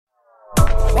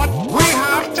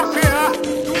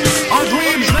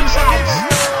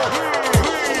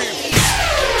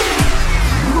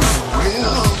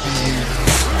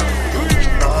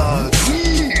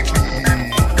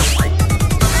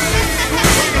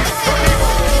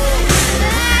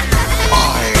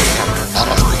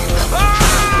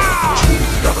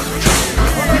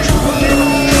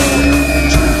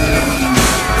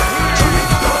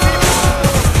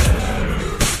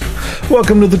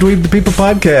Welcome to the Dweeb the People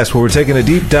podcast, where we're taking a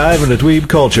deep dive into dweeb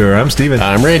culture. I'm Steven.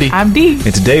 I'm Randy. I'm Dee.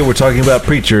 And today we're talking about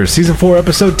Preacher, Season 4,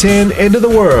 Episode 10, End of the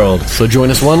World. So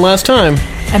join us one last time.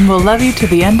 And we'll love you to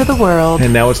the end of the world.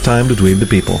 And now it's time to dweeb the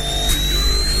people.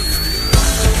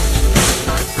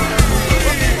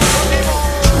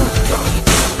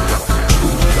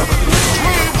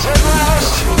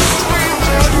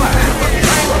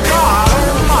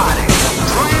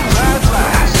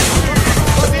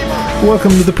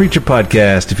 Welcome to the Preacher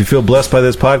Podcast. If you feel blessed by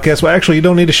this podcast, well, actually, you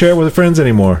don't need to share it with your friends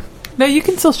anymore. No, you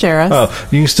can still share us. Oh,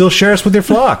 you can still share us with your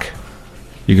flock.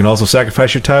 You can also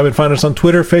sacrifice your time and find us on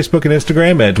Twitter, Facebook, and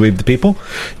Instagram at Dweeb the People.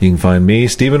 You can find me,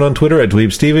 Steven, on Twitter at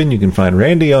Dweeb Steven. You can find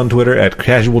Randy on Twitter at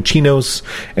Casual Chinos.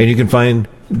 And you can find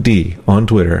D on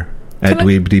Twitter at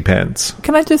Dweeb Depends.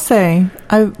 Can I just say,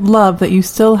 I love that you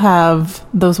still have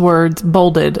those words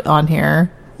bolded on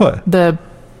here. What? The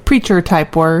preacher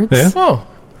type words. Yeah? Oh,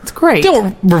 It's great.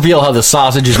 don't reveal how the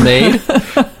sausage is made.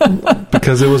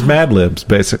 Because it was Mad Libs,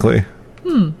 basically.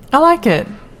 I like it.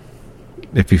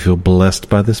 If you feel blessed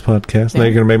by this podcast, now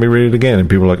you're going to make me read it again. And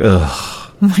people are like,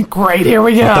 ugh. Great, here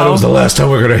we go. I thought it was the last time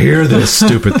we were going to hear this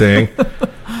stupid thing.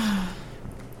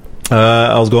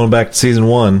 I was going back to Season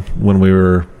 1 when we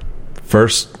were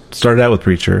first started out with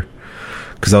Preacher,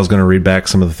 because I was going to read back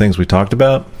some of the things we talked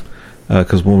about.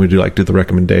 Because when we do the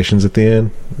recommendations at the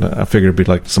end, I figured it'd be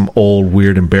like some old,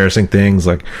 weird, embarrassing things,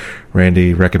 like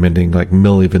Randy recommending like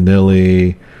Milli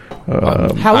Vanilli.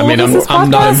 How old is this I'm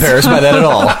not podcast? embarrassed by that at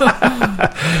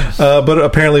all. But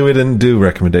apparently we didn't do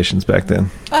recommendations back then.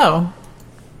 Oh.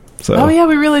 So, Oh, yeah,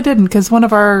 we really didn't, because one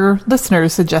of our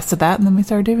listeners suggested that, and then we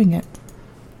started doing it.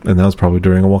 And that was probably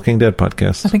during a Walking Dead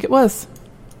podcast. I think it was.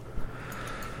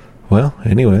 Well,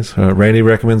 anyways, Randy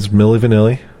recommends Milli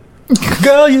Vanilli.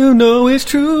 Girl, you know it's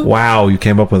true. Wow, you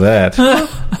came up with that.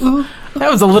 That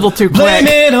was a little too Blame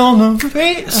quick. it on the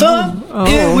rain, sun.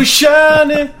 It was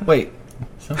shining. Wait.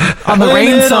 On the Blame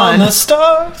rain, it sun. on the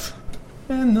stars.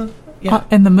 And the, yeah.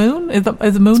 And the moon? Is the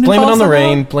moon Blame it involved on the somehow?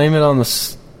 rain. Blame it on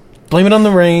the. Blame it on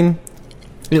the rain.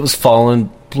 It was falling.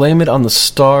 Blame it on the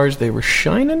stars. They were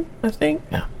shining. I think.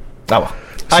 Yeah. Oh well.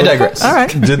 I digress. All right.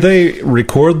 Did they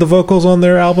record the vocals on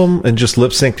their album and just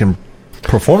lip sync in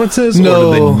performances?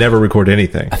 No. Or did they never record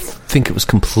anything? I think it was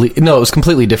No, it was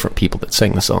completely different people that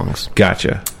sang the songs.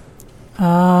 Gotcha.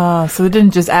 So they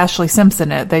didn't just Ashley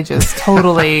Simpson it. They just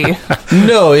totally...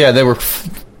 No, yeah, they were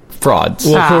frauds.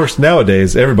 Well, of course,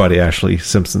 nowadays, everybody Ashley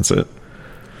Simpsons it.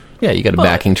 Yeah, you got a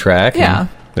backing track. Yeah.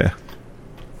 Yeah.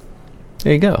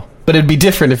 There you go. But it'd be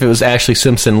different if it was Ashley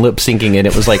Simpson lip syncing and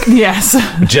it was like Yes.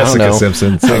 Jessica know.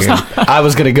 Simpson singing. I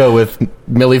was going to go with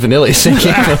Milli Vanilli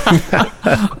singing.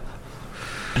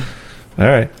 All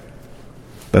right.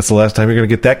 That's the last time you're going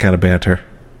to get that kind of banter.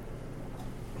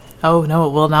 Oh, no,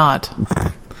 it will not.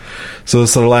 So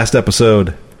this is our last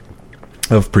episode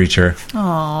of Preacher.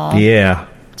 Aww. Yeah.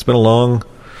 It's been a long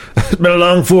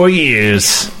 4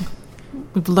 years.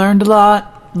 We've learned a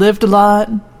lot, lived a lot.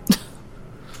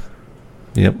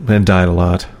 Yep. And died a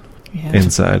lot. Yeah.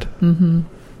 Inside. Mm-hmm.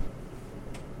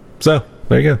 So,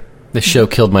 there you go. This show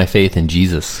killed my faith in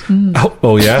Jesus.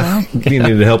 Oh yeah? You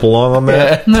needed help along on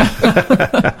that?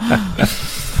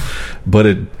 But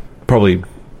it probably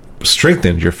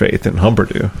strengthened your faith in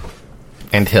Humberdew.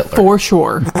 And Hitler. For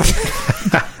sure.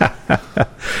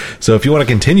 So if you want to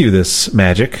continue this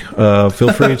magic,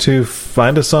 feel free to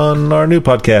find us on our new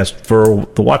podcast for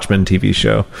the Watchmen TV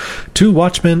show. Two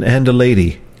Watchmen and a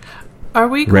Lady. Are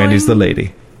we going Randy's the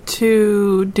lady.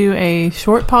 to do a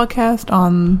short podcast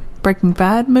on Breaking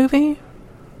Bad movie?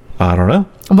 I don't know.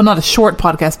 Well, not a short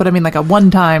podcast, but I mean like a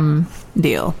one-time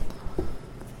deal.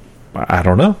 I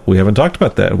don't know. We haven't talked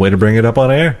about that. Way to bring it up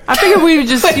on air. I figured we would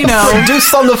just,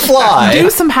 Produced on the fly. do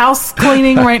some house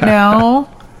cleaning right now.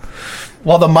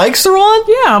 While the mics are on?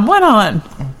 Yeah, why not?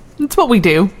 That's what we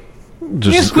do.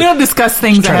 Just We don't discuss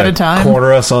things trying ahead to of time.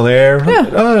 corner us on the air.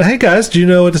 Yeah. Hey guys, do you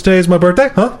know what today is my birthday?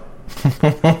 Huh?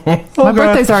 My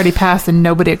birthday's already passed and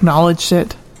nobody acknowledged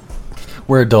it.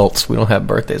 We're adults. We don't have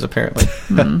birthdays, apparently.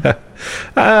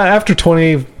 After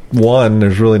 21,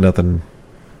 there's really nothing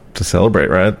to celebrate,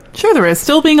 right? Sure there is.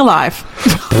 Still being alive.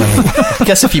 I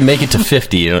guess if you make it to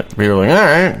 50, you're like, all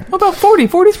right. What about 40?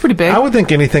 40's pretty big. I would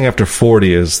think anything after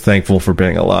 40 is thankful for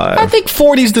being alive. I think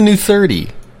 40's the new 30.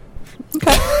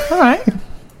 Okay. All right.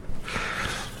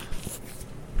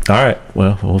 All right.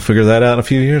 Well, we'll figure that out in a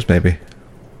few years, maybe.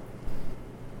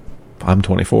 I'm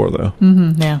 24, though.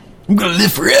 Yeah. I'm going to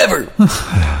live forever.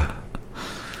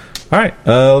 All right.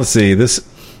 Let's see. This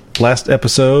last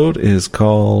episode is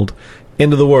called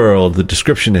End of the World. The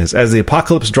description is, as the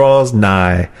apocalypse draws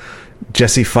nigh,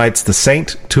 Jesse fights the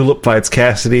Saint, Tulip fights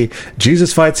Cassidy,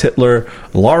 Jesus fights Hitler,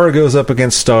 Laura goes up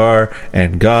against Star,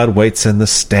 and God waits in the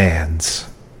stands.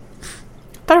 I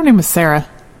thought her name was Sarah.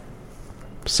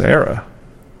 Sarah?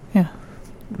 Yeah.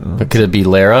 But could it be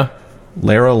Lara?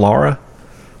 Laura?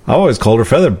 I always called her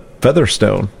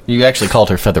Featherstone. You actually called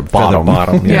her Feather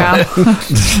Bottom. Yeah.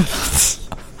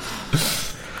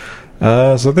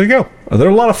 So there you go. There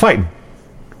were a lot of fighting.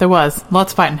 There was.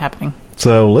 Lots of fighting happening.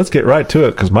 So let's get right to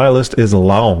it, because my list is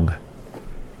long.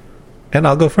 And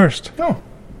I'll go first. Oh.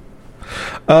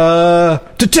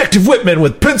 Detective Whitman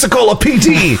with Pensacola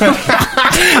PD.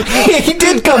 He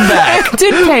did come back. It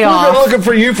did pay We've off. been looking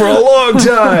for you for a long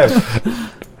time.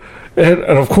 and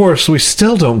of course, we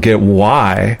still don't get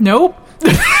why. Nope.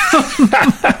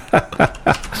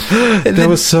 That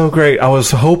was so great. I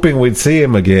was hoping we'd see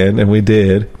him again, and we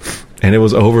did. And it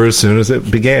was over as soon as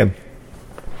it began.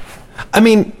 I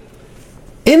mean,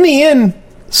 in the end,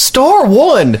 Star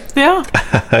won. Yeah.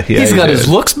 Yeah, He's got his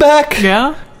looks back.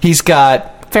 Yeah. He's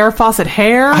got, Farrah Fawcett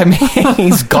hair. I mean,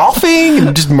 he's golfing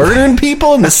and just murdering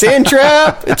people in the sand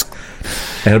trap.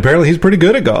 And apparently he's pretty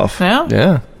good at golf.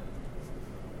 Yeah.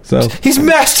 So He's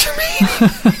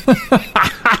masturbating.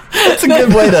 That's a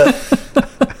good way to...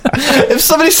 If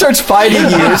somebody starts fighting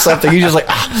you or something, you're just like...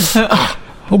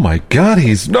 oh my God,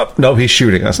 he's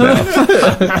shooting us now.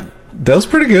 That was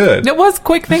pretty good. It was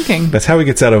quick thinking. That's how he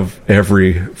gets out of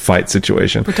every fight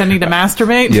situation. Pretending to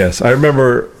masturbate. Yes, I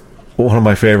remember one of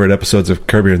my favorite episodes of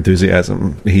Curb Your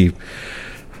Enthusiasm.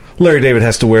 Larry David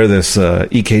has to wear this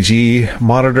EKG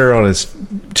monitor on his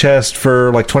chest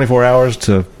for like 24 hours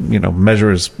to, measure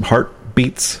his heart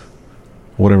beats,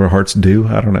 whatever hearts do.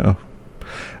 I don't know.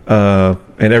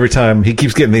 And every time he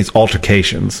keeps getting these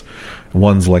altercations.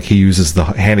 One's like he uses the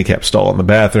handicap stall in the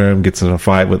bathroom, gets in a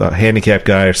fight with a handicapped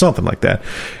guy or something like that.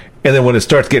 And then when it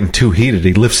starts getting too heated,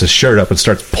 he lifts his shirt up and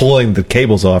starts pulling the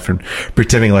cables off and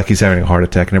pretending like he's having a heart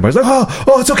attack. And everybody's like,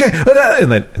 oh, it's okay.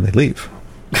 And they leave.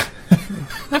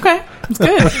 Okay. It's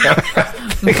good. I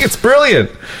think it's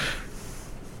brilliant.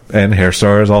 And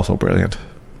Hairstar is also brilliant.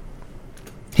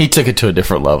 He took it to a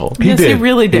different level. Yes, he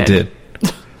really did. He did.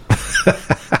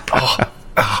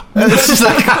 It's just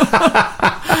like,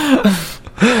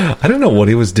 I don't know what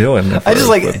he was doing. I just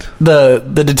like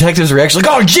the detectives' reaction, like,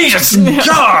 oh, Jesus!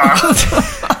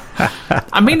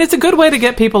 I mean, it's a good way to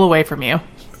get people away from you.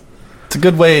 It's a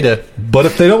good way to But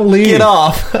if they don't leave, get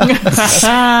off.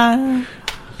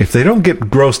 if they don't get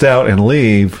grossed out and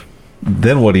leave,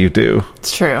 then what do you do?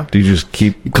 It's true. Do you just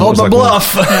keep... You called my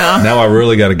bluff. Now I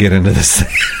really got to get into this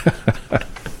thing.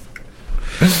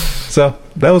 So,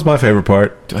 that was my favorite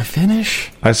part. Do I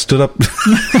finish? I stood up...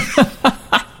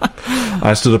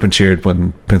 I stood up and cheered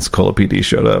when Pensacola PD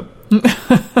showed up.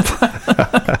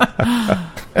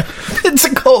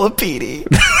 Pensacola PD.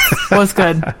 Was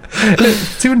good.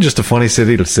 It's even just a funny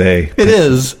city to say. It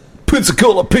is.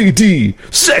 Pensacola PD,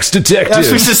 sex detective. I was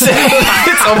supposed to say,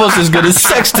 it's almost as good as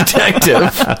Sex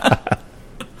Detective.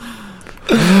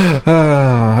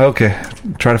 Okay.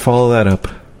 Try to follow that up.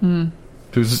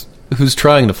 Who's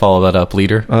trying to follow that up,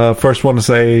 leader? First one to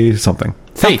say something.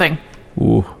 Something.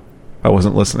 Ooh, I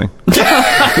wasn't listening.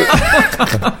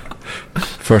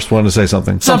 First one to say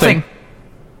something. Something.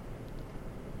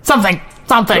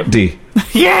 D.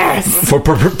 Yes. For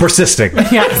persisting.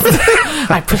 Yes.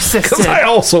 I persisted. Because I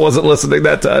also wasn't listening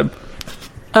that time.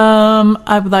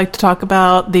 I would like to talk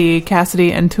about the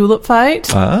Cassidy and Tulip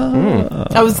fight.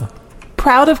 I was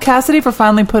proud of Cassidy for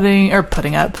finally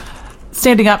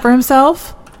standing up for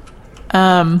himself.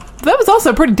 That was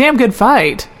also a pretty damn good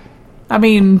fight. I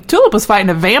mean, Tulip was fighting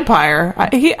a vampire.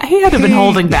 He had to have been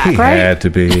holding back, right? He had to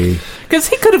be. Because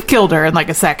he could have killed her in like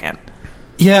a second.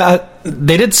 Yeah,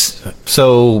 they did.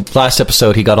 So last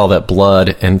episode, he got all that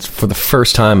blood, and for the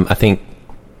first time, I think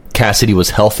Cassidy was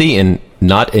healthy and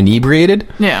not inebriated.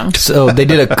 Yeah. So they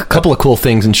did a couple of cool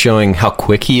things in showing how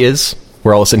quick he is,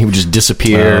 where all of a sudden he would just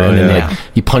disappear, and then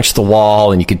he punched the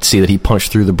wall, and you could see that he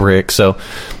punched through the brick. So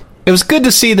it was good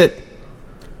to see that.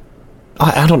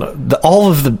 I don't know.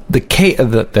 All of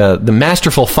the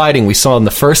masterful fighting we saw in the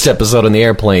first episode on the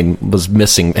airplane was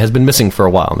missing. Has been missing for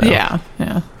a while now.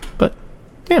 Yeah. But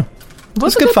yeah, It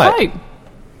was a good fight.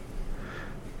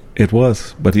 It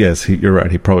was, but yes, you're right.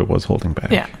 He probably was holding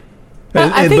back. Yeah.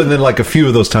 But then, like a few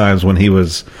of those times when he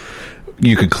was,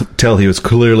 you could tell he was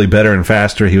clearly better and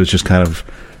faster. He was just kind of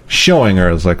showing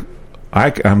her, it's like, I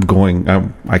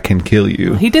can kill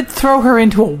you. He did throw her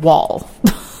into a wall.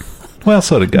 Well,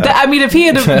 so did God. I mean, if he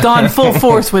had gone full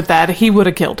force with that, he would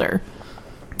have killed her.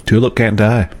 Tulip can't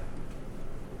die.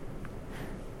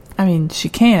 I mean, she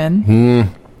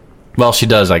can. Well, she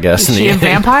does, I guess. Is she a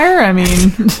vampire? I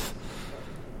mean...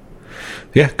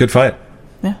 Yeah, good fight.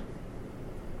 Yeah.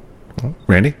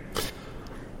 Randy,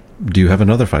 do you have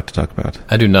another fight to talk about?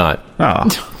 I do not. Oh.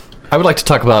 I would like to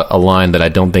talk about a line that I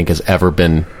don't think has ever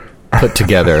been put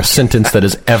together, a sentence that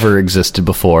has ever existed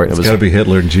before. It's got to be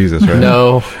Hitler and Jesus, right?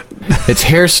 No, it's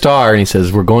Hair Star, and he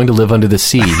says, "We're going to live under the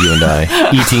sea, you and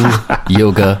I, eating,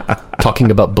 yoga,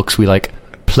 talking about books we like,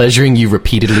 pleasuring you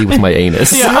repeatedly with my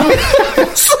anus." Yeah.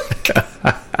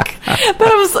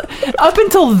 That was up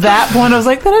until that point. I was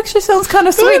like, that actually sounds kind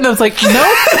of sweet, and I was like,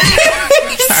 nope.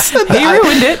 He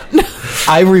ruined it.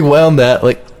 I rewound that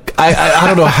like I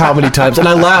don't know how many times, and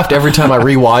I laughed every time I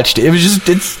rewatched it. It was just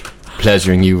it's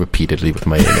pleasuring you repeatedly with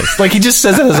my anus. Like he just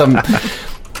says it as I'm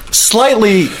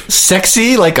slightly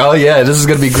sexy, like, oh yeah, this is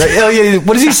gonna be great. Oh yeah,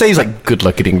 what does he say? He's like, good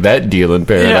luck getting that deal in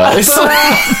paradise. Yeah.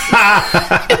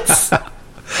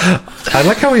 I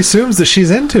like how he assumes that she's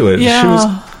into it. Yeah. She was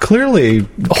clearly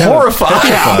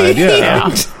horrified.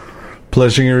 Yeah.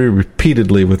 Pleasuring you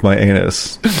repeatedly with my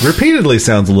anus. Repeatedly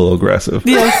sounds a little aggressive.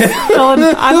 Yes. Well, and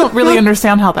I don't really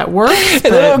understand how that works.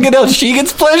 And I don't get how she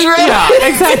gets pleasure out. Yeah,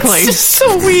 exactly. It's just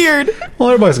so weird. Well,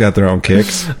 everybody's got their own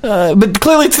kicks. But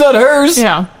clearly it's not hers.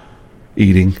 Yeah.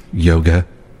 Eating, yoga.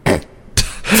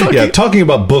 Yeah, talking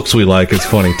about books we like is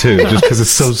funny too, just because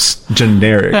it's so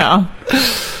generic. Yeah.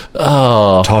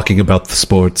 Oh. Talking about the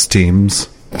sports teams.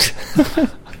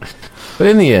 But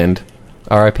in the end,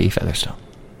 R.I.P. Featherstone.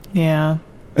 Yeah.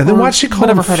 And then why'd she call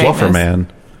him whatever her name Fluffer is.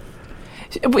 Man?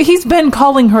 He's been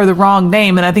calling her the wrong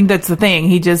name, and I think that's the thing.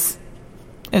 He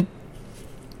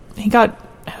got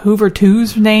Hoover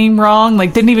 2's name wrong.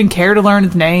 Like, didn't even care to learn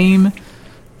his name.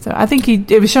 So I think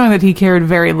it was showing that he cared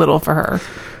very little for her.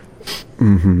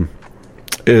 Mm-hmm.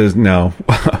 Is now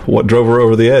what drove her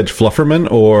over the edge?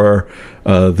 Flufferman or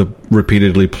the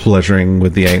repeatedly pleasuring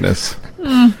with the anus?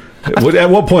 At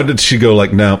what point did she go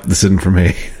like, no, this isn't for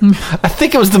me? I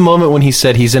think it was the moment when he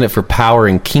said he's in it for power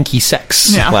and kinky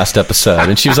sex last episode.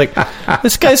 And she was like,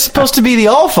 this guy's supposed to be the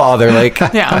Allfather. Like,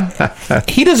 Yeah.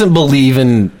 he doesn't believe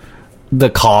in the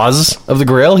cause of the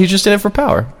Grail. He's just in it for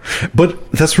power.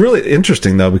 But that's really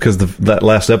interesting, though, because that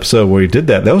last episode where he did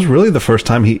that was really the first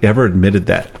time he ever admitted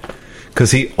that. Because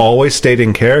he always stayed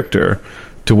in character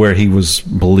to where he was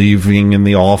believing in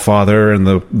the Allfather and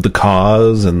the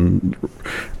cause and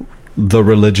the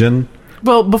religion.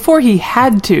 Well, before he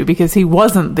had to, because he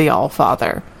wasn't the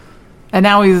Allfather. And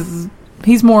now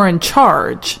he's more in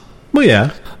charge. Well,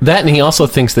 yeah. That, and he also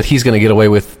thinks that he's going to get away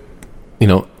with,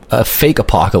 a fake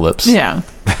apocalypse. Yeah.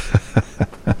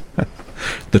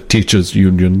 The teachers'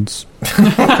 unions.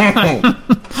 I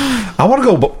want to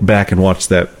go back and watch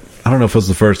that. I don't know if it was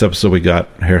the first episode we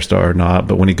got Hairstar or not,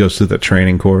 but when he goes through that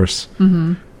training course.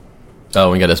 Mm-hmm.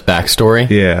 Oh, we got his backstory?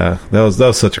 Yeah, that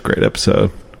was such a great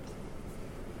episode.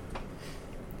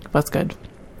 That's good.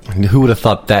 Who would have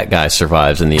thought that guy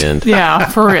survives in the end? Yeah,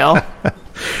 for real.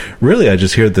 Really, I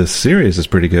just hear this series is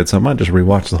pretty good, so I might just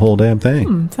rewatch the whole damn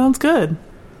thing. Sounds good.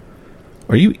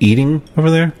 Are you eating over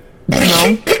there?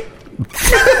 No.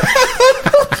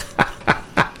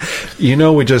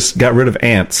 We just got rid of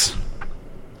ants.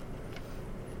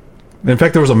 In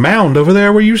fact, there was a mound over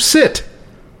there where you sit.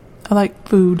 I like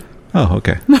food. Oh,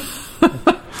 okay.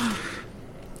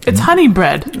 It's honey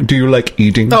bread. Do you like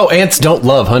eating? Oh, ants don't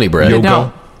love honey bread. They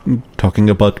Yoga? Talking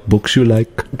about books you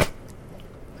like?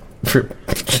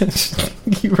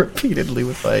 You repeatedly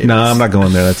with my... No, I'm not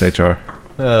going there. That's HR.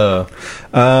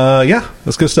 Yeah,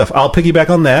 that's good stuff. I'll piggyback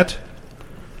on that.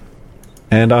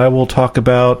 And I will talk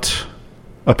about...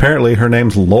 Apparently, her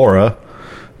name's Laura.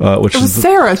 Which It was is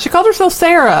Sarah. She called herself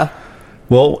Sarah.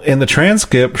 Well, in the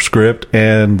script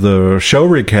and the show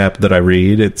recap that I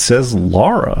read, it says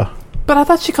Laura. But I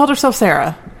thought she called herself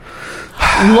Sarah.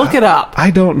 Look it up. I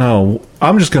don't know.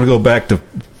 I'm just going to go back to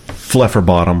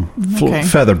Flufferbottom. Okay.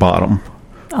 Featherbottom.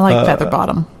 I like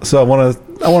Featherbottom. So I want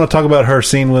to talk about her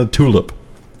scene with Tulip.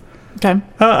 Okay.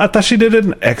 I thought she did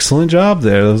an excellent job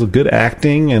there. There was a good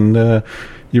acting, and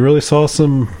you really saw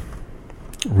some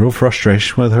real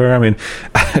frustration with her. I mean,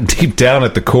 deep down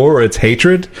at the core, it's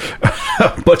hatred,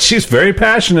 but she's very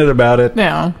passionate about it.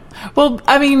 Yeah. Well,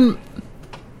 I mean,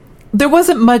 there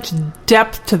wasn't much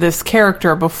depth to this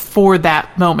character before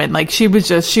that moment. Like, she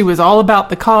was all about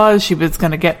the cause. She was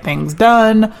going to get things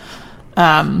done.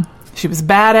 She was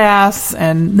badass,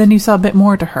 and then you saw a bit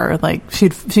more to her. Like,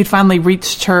 she'd finally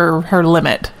reached her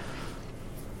limit.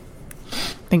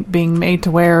 I think being made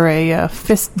to wear a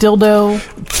fist dildo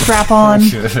strap on,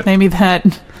 maybe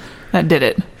that did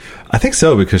it. I think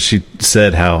so, because she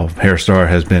said how Hairstar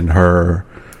has been her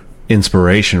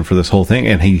inspiration for this whole thing,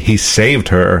 and he saved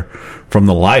her from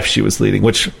the life she was leading,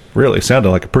 which really sounded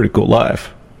like a pretty cool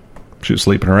life. She was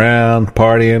sleeping around,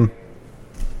 partying,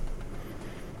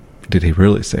 Did he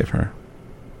really save her?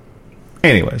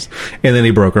 Anyways, and then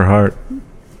he broke her heart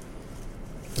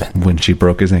when she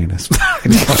broke his anus. By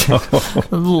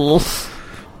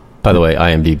the way,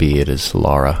 IMDb, it is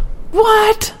Laura.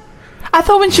 What? I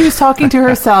thought when she was talking to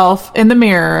herself in the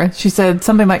mirror, she said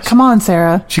something like, "Come on,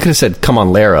 Sarah." She could have said, "Come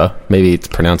on, Lara." Maybe it's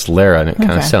pronounced Lara, and it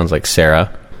kind of sounds like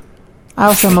Sarah. I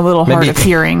also am a little hard of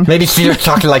hearing. Maybe she's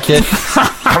talking like this.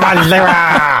 Come on,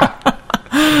 Lara.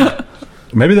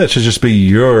 Maybe that should just be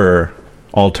your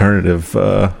alternative,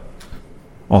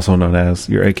 also known as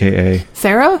your AKA.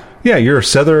 Sarah? Yeah, you're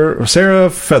Sarah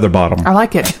Featherbottom. I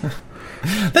like it.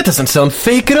 That doesn't sound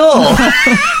fake at all.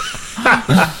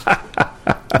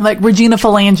 Like Regina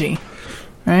Phalange,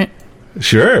 right?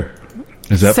 Sure.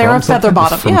 Is that Sarah from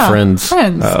Featherbottom? From Friends.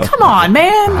 Friends. Come on,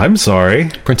 man. I'm sorry.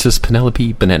 Princess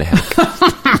Penelope Banana Hammock.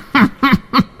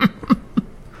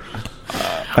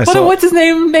 What's his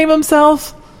name? Name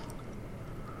himself?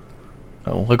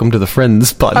 Oh, welcome to the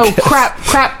Friends podcast.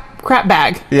 Oh, crap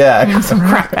bag. Yeah, Some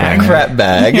crap bag. crap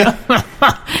bag.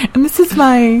 And this is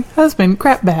my husband,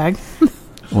 crap bag.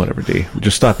 Whatever, D.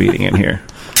 Just stop eating in here.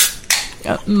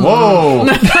 Whoa.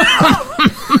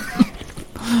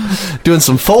 Doing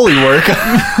some Foley work.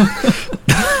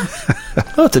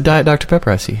 Oh, it's a Diet Dr.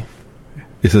 Pepper, I see.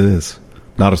 Yes, it is.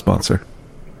 Not a sponsor.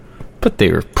 But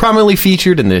they were prominently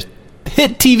featured in the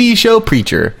hit TV show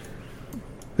Preacher.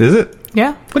 Is it?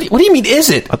 Yeah. What do you mean, is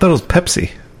it? I thought it was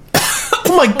Pepsi.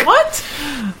 Oh my God.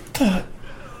 What?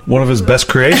 One of his best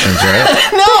creations, right?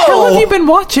 How have No! you been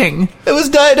watching? It was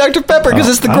Diet Dr. Pepper because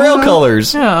it's the I Grail don't know.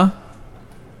 colors. Yeah.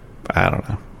 I don't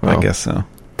know. I guess so.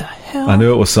 The hell? I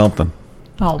knew it was something.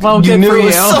 Oh, well, You good knew for it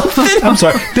was you. something. I'm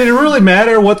sorry. Did it really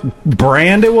matter what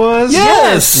brand it was?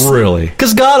 Yes. Really?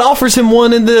 Because God offers him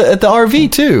one at the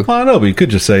RV too. Well, I know, but you could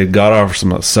just say God offers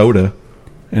some soda,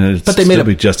 and it'd But they made still a-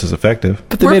 be just as effective.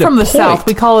 But they We're made from a the point. South.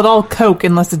 We call it all Coke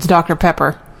unless it's Dr.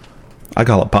 Pepper. I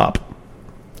call it pop.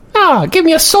 Ah, give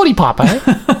me a sody pop, eh?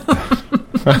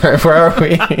 Where are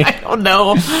we? I don't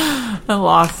know. I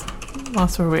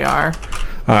lost where we are.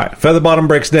 All right. Featherbottom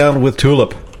breaks down with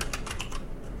Tulip.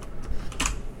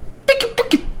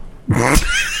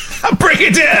 Break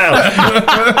it down! All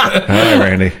right,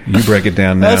 Randy. You break it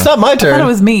down now. That's not my I thought turn. it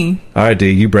was me. All right,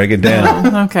 D. You break it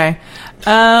down. Okay.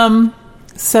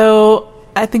 So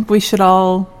I think we should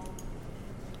all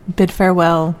bid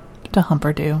farewell to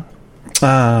Humperdew.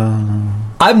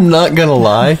 I'm not gonna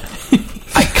lie.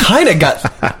 I kind of got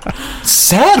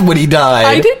sad when he died.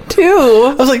 I did too.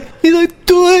 I was like, he's like,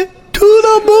 do it to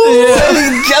the moon.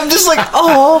 Yeah. I'm just like,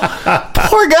 oh,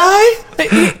 poor guy.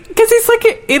 Because he's like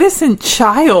an innocent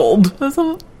child.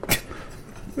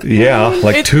 Yeah,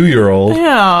 like It- 2-year-old.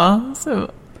 Yeah.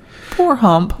 So poor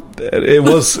Hump. It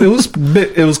was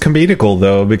comedical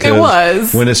though, because It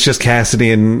was. when it's just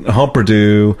Cassidy and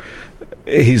Humperdew,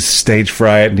 he's stage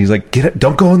fright and he's like, "Get it!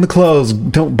 Don't go in the clothes."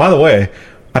 Don't. By the way,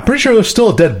 I'm pretty sure there's still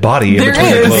a dead body in There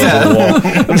between is. the clothes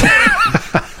and the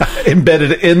wall,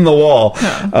 embedded in the wall.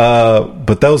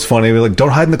 But that was funny. We're like, "Don't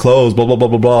hide in the clothes." Blah blah blah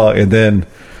blah blah. And then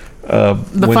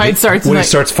The fight starts. when and he like,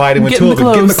 starts fighting with get in the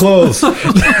Tulip, get in the clothes. clothes.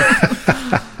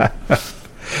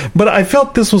 But I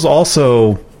felt this was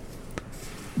also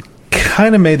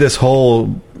kind of made this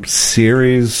whole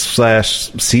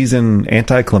series/season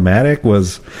anticlimactic.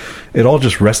 Was it all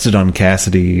just rested on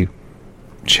Cassidy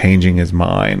changing his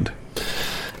mind?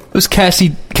 It was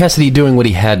Cassidy doing what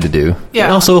he had to do. Yeah.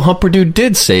 And also, Humperdew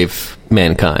did save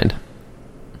mankind.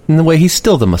 In the way he's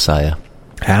still the Messiah.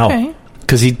 How Okay.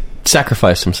 Because he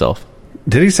sacrificed himself.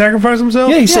 did he sacrifice himself?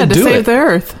 Yeah, he Yeah, said to do save it. the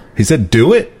Earth. He said,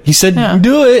 "Do it, He said, Yeah.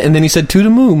 do it, and then he said, to the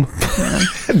moon.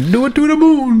 do it to the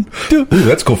moon." Ooh,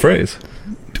 that's a cool phrase.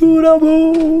 To the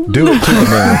moon. Do it to the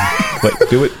moon. Wait,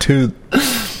 do it to.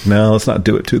 No, let's not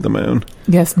do it to the moon.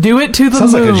 Yes, do it to the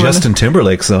Sounds moon. like a Justin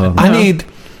Timberlake song. I need...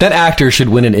 That actor should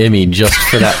win an Emmy just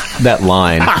for that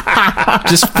line.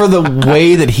 Just for the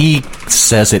way that he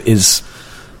says it is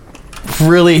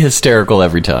really hysterical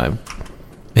every time.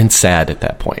 And sad at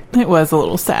that point. It was a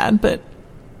little sad, but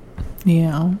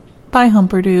yeah. Bye,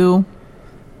 Humperdew.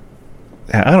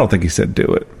 I don't think he said do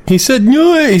it. He said,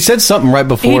 no. He said something right He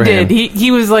before him. did.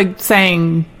 He was like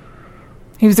saying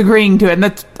he was agreeing to it, and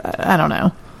that's I don't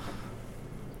know.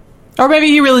 Or maybe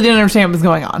he really didn't understand what was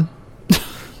going on.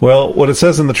 Well, what it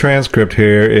says in the transcript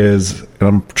here is, and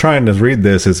I'm trying to read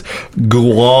this, is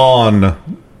go on.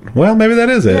 Well, maybe that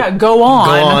is it. Yeah, go on.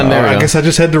 Go on. There we I go. guess I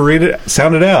just had to read it,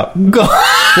 sound it out. Go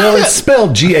Well, it's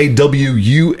spelled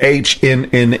GAWUHNNN.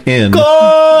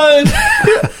 on!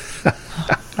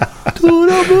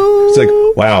 It's like,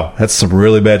 wow, that's some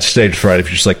really bad stage fright. If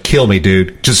you're just like, kill me,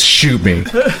 dude, just shoot me.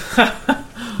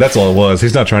 That's all it was.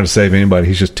 He's not trying to save anybody.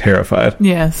 He's just terrified.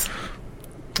 Yes.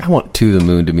 I want To the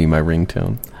Moon to be my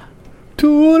ringtone.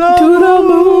 To the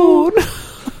moon.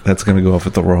 That's going to go off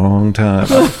at the wrong time.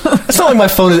 It's not like my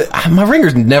phone is... My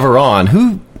ringer's never on.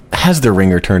 Who has their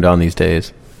ringer turned on these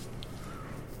days?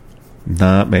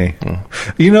 Not me.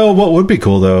 You know what would be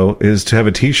cool, though, is to have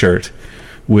a T-shirt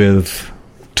with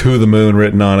To the Moon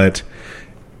written on it,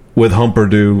 with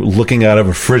Humperdoo looking out of a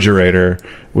refrigerator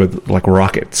with, like,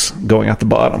 rockets going out the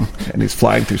bottom, and he's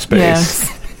flying through space.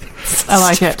 Yes. I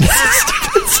like it.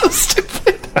 It's so stupid.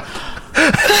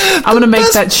 I'm going to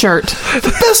make that shirt.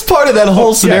 The best part of that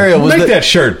whole scenario was make that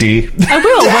shirt, D. I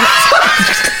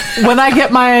will. When I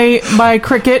get my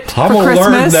Cricut for I'm going to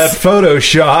learn Christmas, that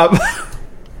Photoshop.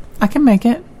 I can make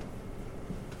it.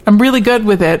 I'm really good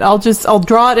with it. I'll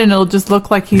draw it and it'll just look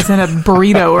like he's in a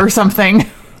burrito or something.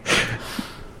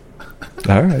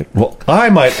 All right. Well,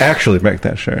 I might actually make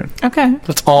that shirt. Okay.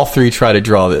 Let's all three try to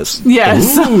draw this.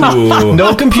 Yes. Ooh.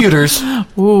 No computers.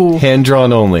 Ooh. Hand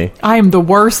drawn only. I am the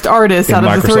worst artist In out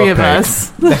of the three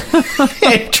Microsoft of us.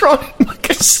 Hand drawn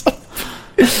Microsoft.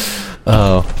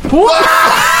 Oh.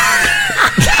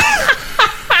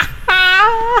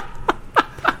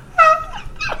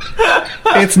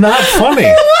 It's not funny.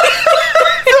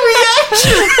 The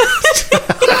reaction.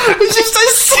 It's just I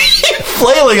see you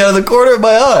flailing out of the corner of my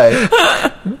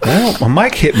eye. Well, my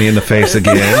mic hit me in the face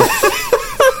again.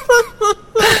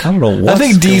 I don't know what. I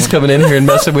think Dee's coming in here and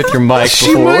messing with your mic.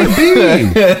 She might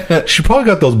be. She probably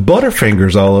got those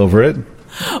butterfingers all over it.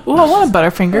 Ooh, I want a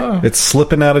Butterfinger. It's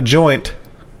slipping out of joint.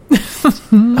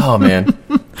 Oh, man.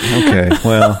 Okay,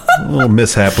 well, a little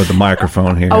mishap with the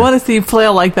microphone here. I want to see you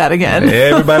flail like that again.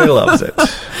 Everybody loves it.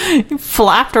 You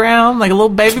flapped around like a little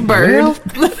baby bird.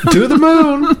 Well, to the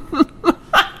moon.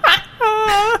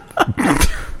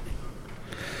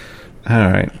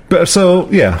 All right. But so,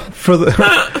 yeah,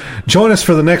 join us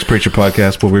for the next Preacher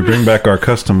podcast where we bring back our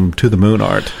custom To the Moon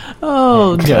art.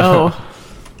 Oh, no.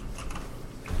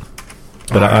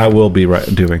 But I will be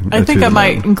doing. I think I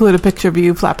might include a picture of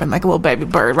you flapping like a little baby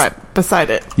bird right beside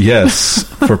it. Yes,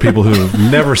 for people who've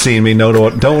never seen me,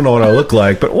 don't know what I look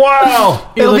like. But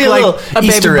wow, You It'll look be a like little a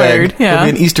Easter baby egg. bird. Yeah. It'll be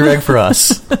an Easter egg for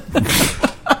us. All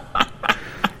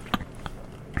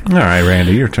right,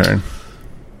 Randy, your turn.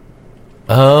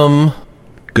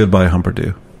 Goodbye,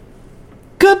 Humperdoo.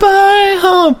 Goodbye,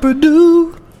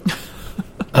 Humperdoo.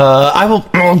 I will.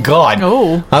 Oh God.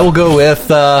 Oh. I will go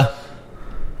with.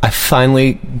 I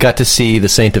finally got to see the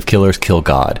Saint of Killers kill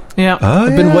God. Yeah.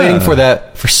 I've been waiting for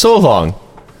that for so long,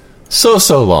 so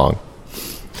long,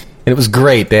 and it was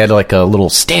great. They had like a little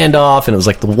standoff, and it was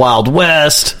like the Wild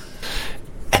West,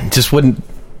 and just wouldn't.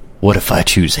 What if I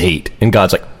choose hate? And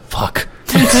God's like, fuck.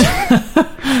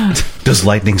 Does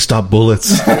lightning stop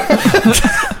bullets?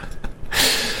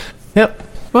 Yep.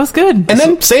 Well, it's good. And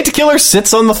then Saint of Killer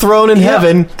sits on the throne in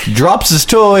heaven, drops his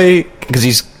toy, because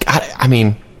he's, I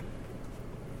mean,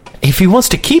 if he wants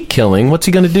to keep killing, what's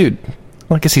he going to do?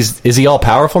 Well, I guess is he all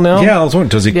powerful now? Yeah, I was wondering,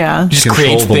 does he Just control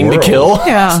creates the thing world? to kill?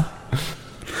 Yeah.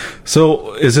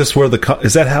 So is this where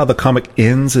is that how the comic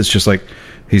ends? It's just like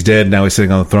he's dead, now he's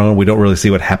sitting on the throne. We don't really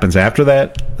see what happens after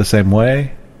that the same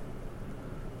way?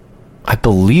 I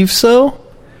believe so.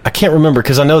 I can't remember,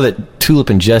 because I know that Tulip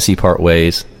and Jesse part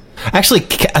ways. Actually,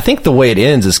 I think the way it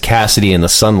ends is Cassidy in the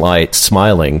sunlight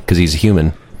smiling, because he's a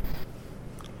human.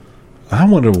 I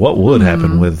wonder what would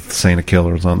happen with Saint of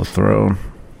Killers on the throne.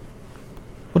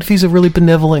 What if he's a really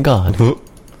benevolent god?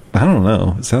 I don't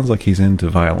know. It sounds like he's into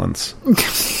violence.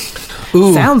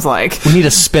 Ooh, Sounds like. we need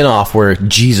a spin-off where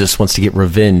Jesus wants to get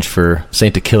revenge for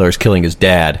Saint of Killers killing his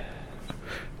dad.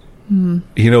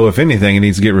 You know, if anything, he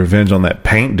needs to get revenge on that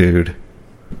paint dude.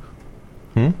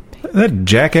 That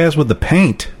jackass with the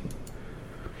paint.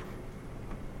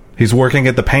 He's working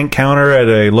at the paint counter at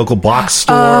a local box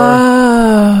store.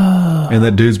 And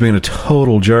that dude's being a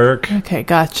total jerk. Okay,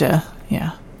 gotcha.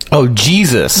 Yeah. Oh,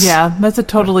 Jesus. Yeah, that's a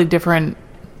totally different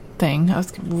thing. I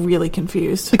was really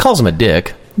confused. He calls him a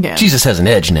dick. Yeah. Jesus has an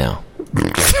edge now.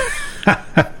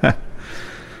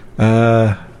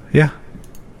 Yeah.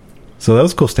 So that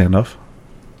was a cool standoff.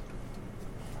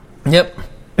 Yep.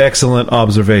 Excellent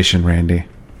observation, Randy.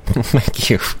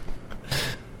 Thank you.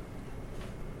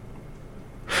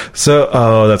 So,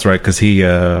 oh, that's right, because he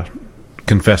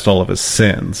confessed all of his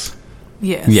sins.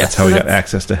 Yes. That's how he got That's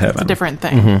access to heaven. a different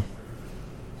thing.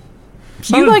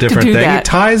 It's not You a like to different do thing. that. It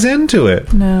ties into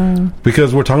it. No.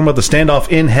 Because we're talking about the standoff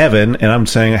in heaven, and I'm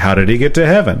saying, how did he get to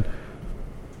heaven?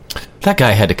 That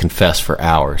guy had to confess for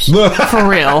hours. For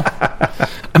real.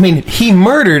 I mean, he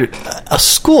murdered a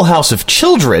schoolhouse of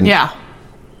children. Yeah.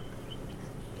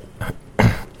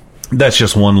 That's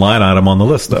just one line item on the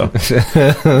list, though.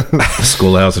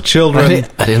 Schoolhouse of Children. He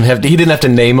didn't have to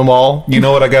name them all. You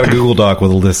know what? I got a Google Doc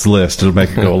with this list. It'll make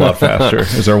it go a lot faster.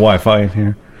 Is there Wi-Fi in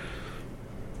here?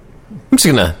 I'm just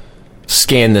gonna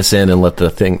scan this in and let the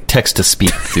thing text to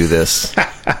speak through this.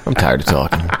 I'm tired of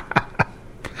talking.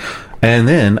 And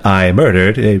then I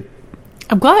murdered a...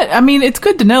 I'm glad. I mean, it's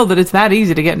good to know that it's that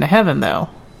easy to get into heaven, though.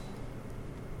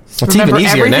 It's even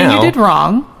easier everything now. You did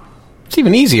wrong. It's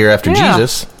even easier after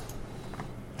Jesus.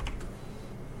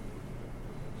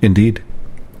 Indeed.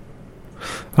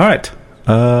 All right.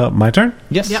 My turn?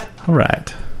 Yes. Yep. All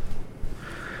right.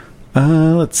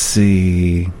 Let's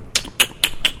see.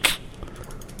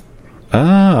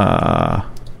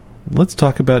 Let's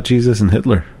talk about Jesus and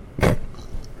Hitler.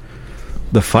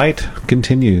 The fight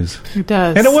continues. It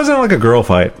does. And it wasn't like a girl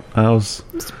fight.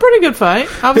 It's a pretty good fight.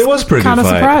 It was a pretty kind good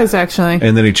of fight. surprised, actually.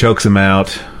 And then he chokes him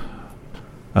out.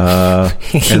 And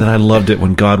then I loved it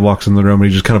when God walks in the room and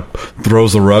he just kind of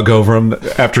throws the rug over him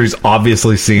after he's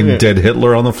obviously seen dead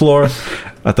Hitler on the floor.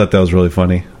 I thought that was really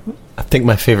funny. I think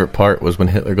my favorite part was when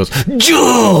Hitler goes,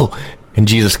 Joe! And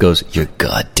Jesus goes, you're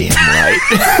goddamn right.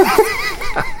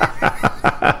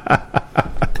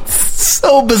 It's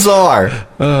so bizarre.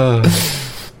 What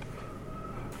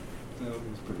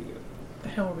the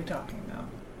hell are we talking about?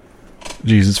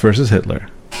 Jesus versus Hitler.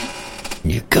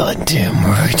 You're goddamn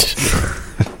right.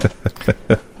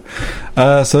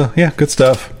 So, yeah, good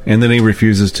stuff. And then he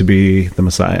refuses to be the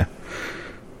Messiah.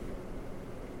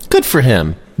 Good for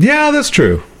him. Yeah, that's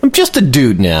true. I'm just a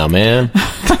dude now, man.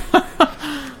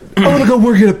 I want to go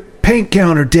work at a paint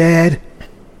counter, Dad.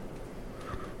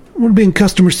 I want to be in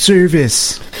customer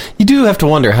service. You do have to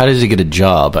wonder, how does he get a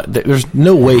job? There's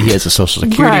no way he has a social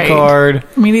security card.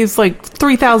 I mean, he's like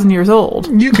 3,000 years old.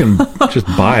 You can just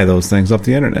buy those things off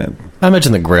the internet. I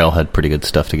imagine the Grail had pretty good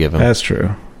stuff to give him. That's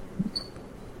true.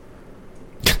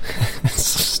 It's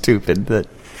so stupid, that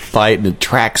fight in a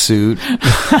tracksuit.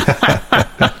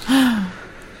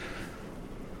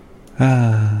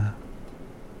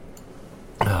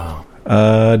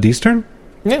 D's turn?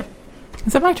 Yeah.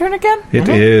 Is it my turn again? It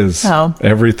is. Oh.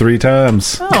 Every 3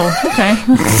 times. Oh, okay.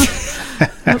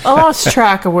 I lost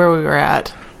track of where we were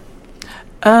at.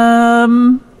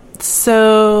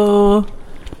 So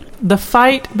the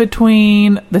fight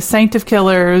between the Saint of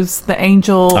Killers, the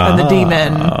angel, and the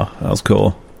demon. Oh, that was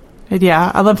cool.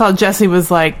 Yeah, I love how Jesse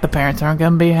was like, the parents aren't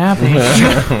going to be happy.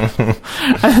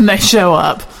 And then they show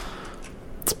up.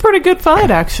 It's a pretty good fight,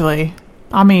 actually.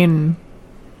 I mean,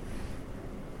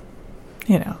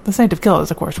 you know, the Saint of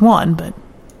Killers, of course, won, but...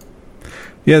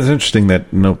 Yeah, it's interesting that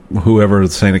whoever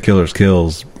the Saint of Killers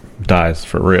kills dies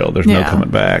for real. There's no coming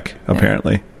back,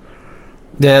 apparently.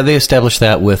 Yeah, they established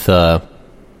that with,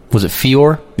 was it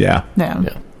Fior? Yeah.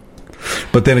 Yeah.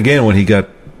 But then again, when he got,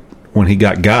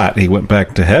 he went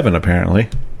back to heaven, apparently.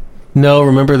 No,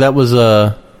 remember, that was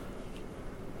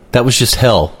just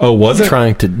hell. Oh, was it?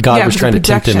 God was trying to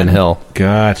tempt him in hell.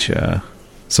 Gotcha.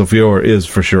 So Fior is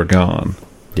for sure gone.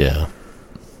 Yeah.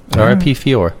 R.I.P.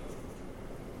 Fior.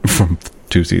 From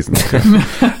 2 seasons ago.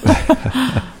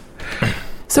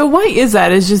 So why is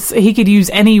that? Is just he could use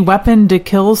any weapon to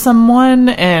kill someone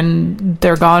and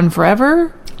they're gone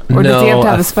forever? Or does he have to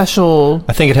have a special...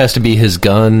 I think it has to be his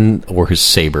gun or his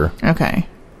saber. Okay.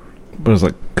 But it's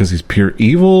like, because he's pure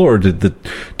evil, or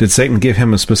did Satan give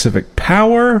him a specific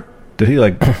power? Did he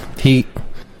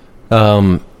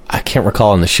I can't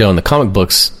recall in the show. In the comic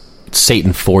books,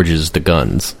 Satan forges the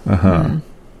guns. Uh-huh.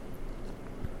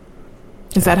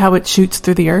 Is that how it shoots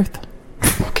through the earth?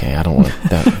 Okay, I don't want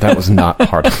that. That was not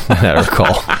hard to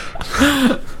recall.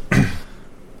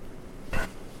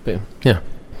 But, yeah.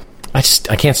 I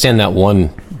can't stand that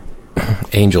one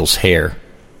angel's hair.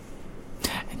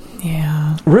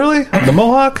 Yeah. Really? The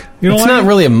mohawk? It's not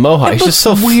really a mohawk. It's just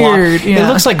so weird. Yeah. It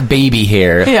looks like baby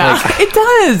hair. Yeah, it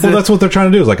does. Well, that's what they're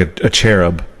trying to do, is like a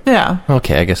cherub. Yeah.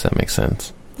 Okay, I guess that makes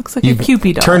sense. Looks like a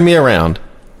Cupid doll. Turn me around.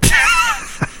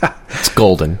 It's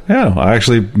golden. Yeah, I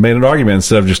actually made an argument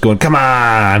instead of just going, come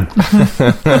on.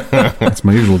 That's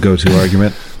my usual go-to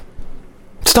argument.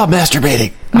 Stop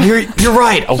masturbating. You're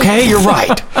right, okay? You're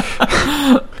right.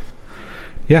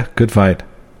 Yeah, good fight.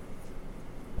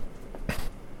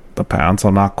 The parents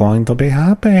are not going to be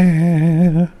happy.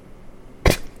 Is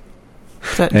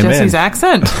that Amen. Jesse's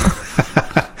accent?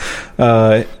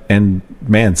 And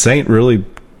man, Saint really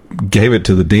gave it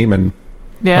to the demon.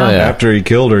 Yeah. Oh, yeah. After he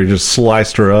killed her, he just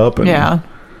sliced her up. And Yeah.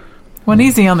 Went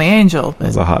easy on the angel. It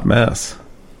was a hot mess.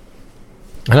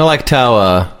 And I liked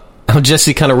how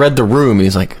Jesse kind of read the room. And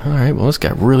he's like, all right, well, this guy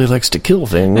really likes to kill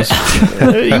things.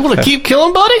 You want to keep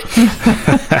killing, buddy?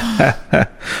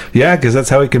 Yeah, because that's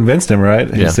how he convinced him,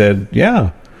 right? He said, yeah,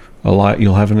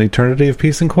 You'll have an eternity of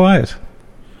peace and quiet.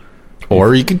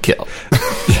 Or you could kill.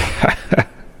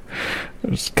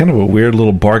 It's kind of a weird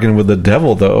little bargain with the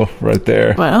devil, though, right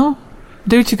there. Well,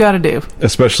 do what you got to do.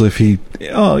 Especially if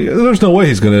there's no way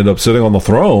he's going to end up sitting on the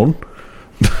throne.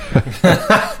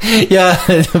 Yeah.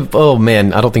 Oh,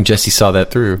 man. I don't think Jesse saw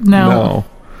that through. No.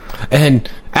 And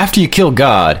after you kill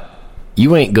God,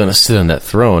 you ain't going to sit on that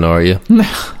throne, are you? No.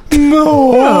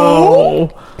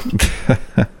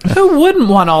 Who wouldn't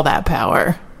want all that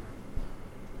power?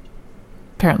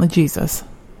 Apparently Jesus.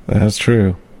 That's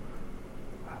true.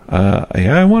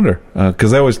 I wonder.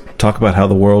 Because I always talk about how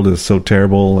the world is so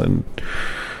terrible and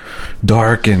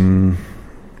dark and,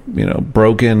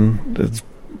 broken.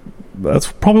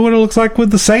 That's probably what it looks like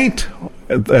with the saint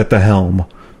at the helm.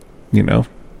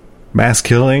 Mass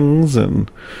killings and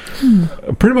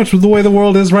pretty much the way the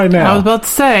world is right now. I was about to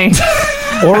say.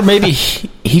 Or maybe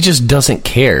he just doesn't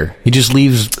care. He just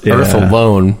leaves Earth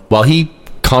alone while he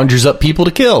conjures up people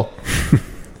to kill.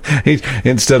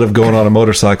 Instead of going on a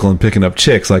motorcycle and picking up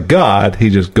chicks like God, he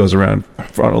just goes around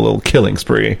on a little killing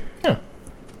spree. Yeah.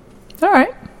 All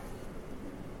right.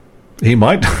 He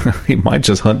might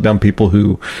just hunt down people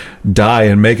who die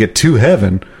and make it to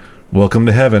heaven. Welcome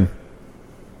to heaven.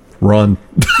 Run.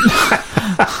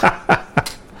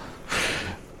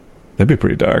 That'd be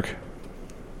pretty dark.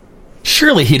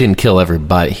 Surely he didn't kill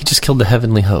everybody. He just killed the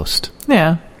heavenly host.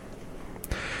 Yeah.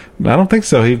 I don't think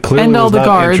so. He clearly was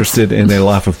not interested in a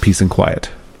life of peace and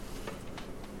quiet.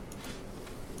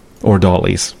 Or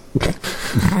dollies.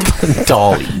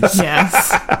 Dollies.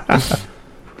 Yes.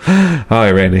 All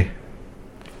right, Randy.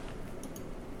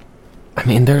 I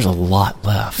mean, there's a lot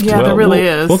left. Yeah, there really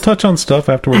is. We'll touch on stuff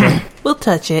after we're done. We'll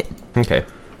touch it. Okay.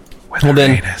 Well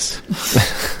then,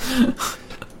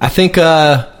 I think,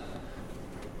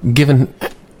 given...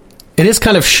 It is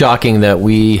kind of shocking that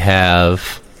we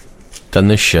have done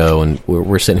this show and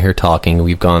we're sitting here talking.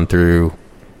 We've gone through,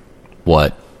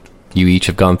 what? You each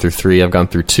have gone through 3. I've gone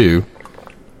through 2.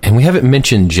 And we haven't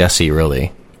mentioned Jesse,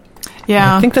 really. Yeah.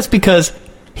 And I think that's because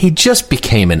he just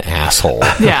became an asshole.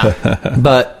 Yeah.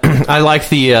 But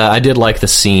I did like the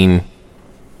scene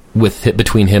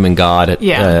between him and God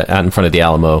out in front of the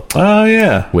Alamo. Oh,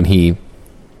 yeah. When he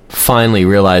finally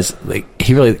realized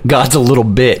God's a little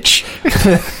bitch.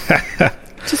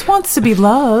 Just wants to be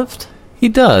loved. He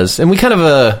does. And we kind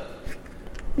of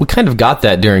got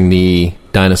that during the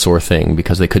dinosaur thing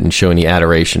because they couldn't show any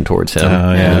adoration towards him.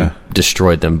 And he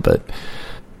destroyed them, but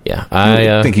yeah.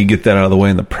 I think you get that out of the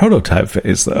way in the prototype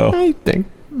phase, though. I think.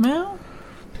 Well,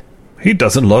 he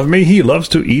doesn't love me. He loves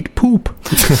to eat poop.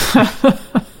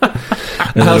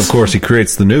 And then, of course, he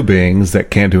creates the new beings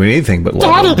that can't do anything but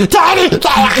love him.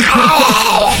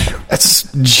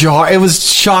 It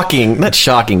was shocking. Not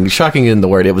shocking. Shocking isn't the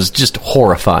word. It was just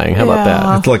horrifying. How about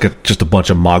that? It's like just a bunch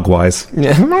of mogwais.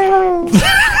 Yeah. I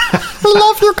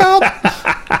love you, God.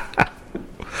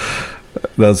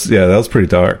 That was pretty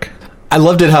dark. I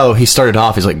loved it how he started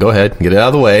off. He's like, go ahead, get it out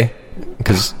of the way.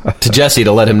 Because to Jesse,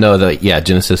 to let him know that,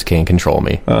 Genesis can control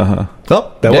me. Uh-huh.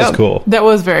 Oh, that was cool. That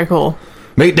was very cool.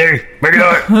 Meet day. Make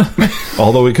it.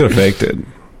 Although we could have faked it.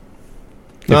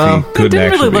 It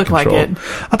didn't really look like it.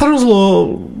 I thought it was a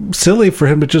little silly for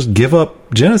him to just give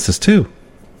up Genesis, too.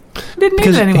 Didn't need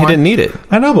it anymore. He didn't need it.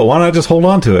 I know, but why not just hold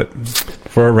on to it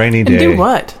for a rainy day? And do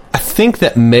what? I think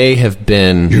that may have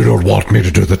been... You don't want me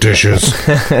to do the dishes.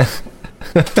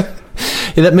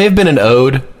 That may have been an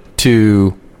ode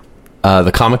to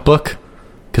the comic book.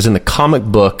 Because in the comic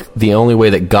book, the only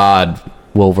way that God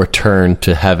will return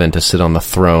to heaven to sit on the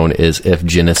throne is if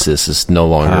Genesis is no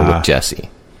longer with Jesse.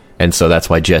 And so that's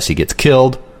why Jesse gets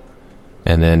killed.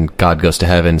 And then God goes to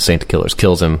heaven, Saint Killers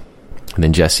kills him. And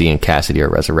then Jesse and Cassidy are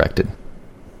resurrected.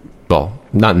 Well,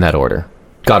 not in that order.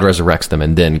 God resurrects them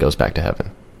and then goes back to heaven.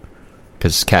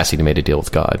 Because Cassidy made a deal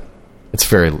with God. It's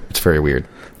very weird.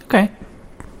 Okay.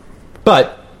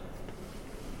 But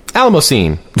Alamo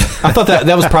scene. I thought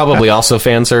that was probably also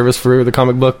fan service for the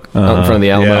comic book out in front of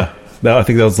the Alamo. Yeah. I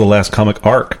think that was the last comic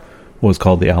arc was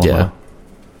called the Alamo. Yeah.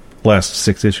 Last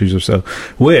 6 issues or so.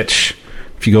 Which,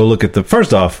 if you go look at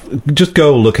first off, just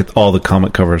go look at all the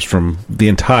comic covers from the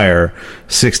entire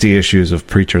 60 issues of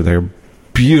Preacher. They're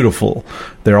beautiful.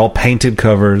 They're all painted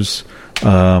covers.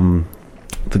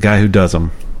 The guy who does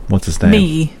them, what's his name?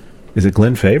 Me. Is it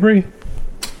Glenn Fabry?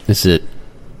 Is it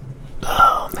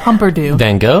Humperdoo.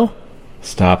 Van Gogh?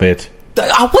 Stop it.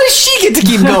 What does she get to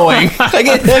keep going? I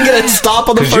get to stop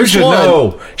on the first one.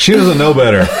 Know. She doesn't know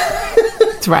better.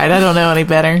 That's right. I don't know any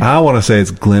better. I want to say it's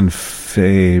Glenn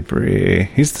Fabry.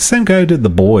 He's the same guy who did The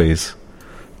Boys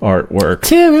artwork.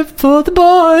 Tear it for the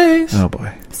boys. Oh,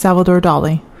 boy. Salvador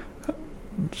Dali.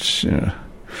 Sure.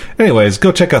 Anyways,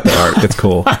 go check out the art. It's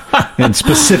cool. And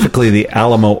specifically the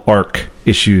Alamo arc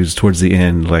issues towards the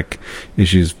end, like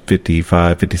issues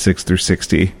 55, 56 through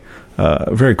 60.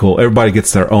 Very cool. Everybody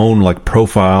gets their own like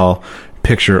profile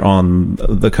picture on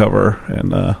the cover,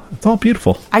 and it's all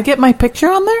beautiful. I get my picture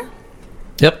on there?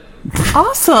 Yep.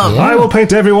 Awesome. I will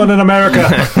paint everyone in America.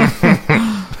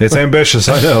 It's ambitious,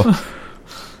 I know.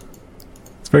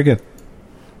 It's very good.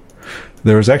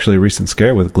 There was actually a recent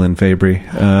scare with Glenn Fabry.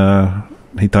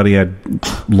 He thought he had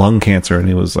lung cancer, and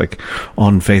he was like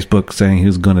on Facebook saying he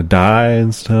was going to die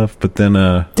and stuff. But then,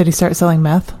 did he start selling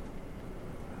meth?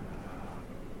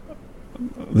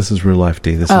 This is real life,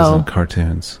 D. This isn't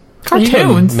cartoons.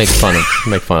 Cartoons. Make fun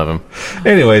of him.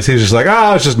 Anyways, he's just like,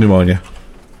 it's just pneumonia.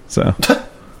 So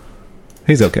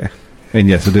he's okay. And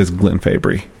yes, it is Glenn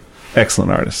Fabry.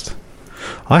 Excellent artist.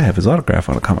 I have his autograph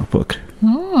on a comic book.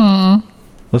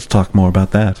 Let's talk more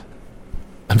about that.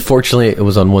 Unfortunately, it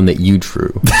was on one that you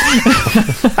drew.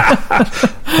 I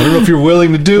don't know if you're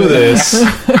willing to do this.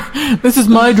 This is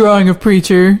my drawing of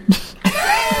Preacher.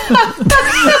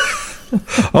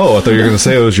 Oh, I thought you were going to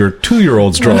say it was your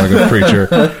 2-year-old's drawing of Preacher.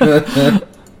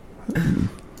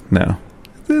 No.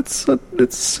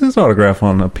 It's his autograph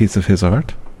on a piece of his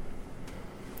art. I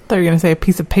thought you were going to say a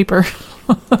piece of paper.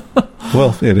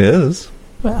 Well, it is.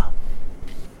 Well.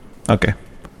 Okay.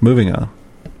 Moving on.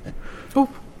 Oh.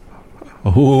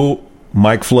 Oh,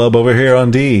 Mike Flub over here on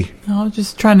D. I was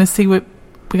just trying to see what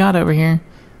we got over here.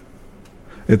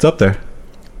 It's up there.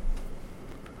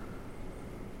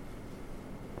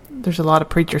 There's a lot of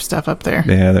Preacher stuff up there.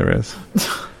 Yeah, there is.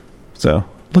 So,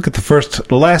 look at the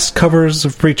last covers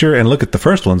of Preacher, and look at the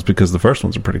first ones, because the first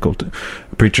ones are pretty cool too.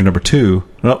 Preacher number 2.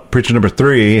 No, Preacher number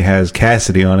 3 has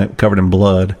Cassidy on it, covered in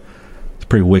blood. It's a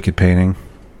pretty wicked painting.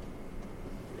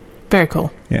 Very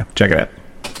cool. Yeah, check it out.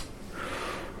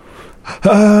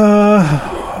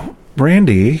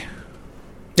 Randy.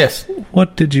 Yes.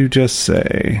 What did you just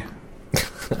say?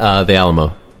 The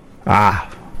Alamo.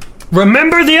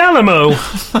 Remember the Alamo.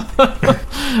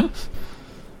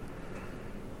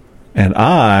 And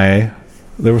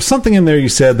there was something in there you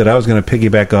said that I was going to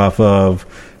piggyback off of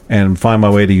and find my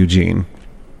way to Eugene.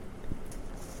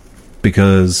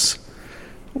 Because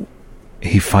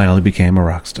he finally became a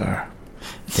rock star.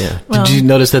 Yeah. Did you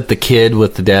notice that the kid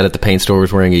with the dad at the paint store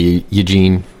was wearing a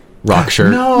Eugene rock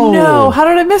shirt? No, how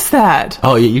did I miss that?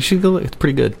 Oh, yeah, you should go look. It's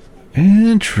pretty good.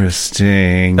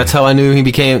 Interesting. That's how I knew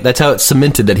that's how it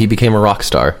cemented that he became a rock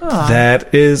star.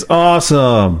 That is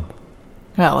awesome.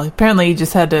 Well, apparently you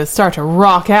just had to start to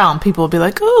rock out and people would be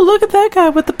like, oh, look at that guy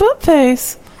with the butt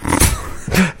face.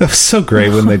 That was so great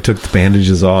when they took the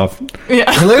bandages off. Yeah.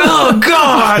 Like, oh,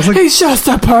 God! Like, he's just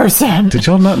a person. Did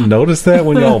y'all not notice that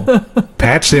when y'all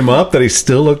patched him up, that he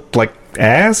still looked like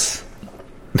ass?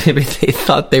 Maybe they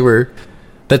thought they were...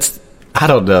 I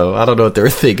don't know. I don't know what they were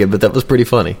thinking, but that was pretty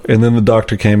funny. And then the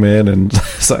doctor came in and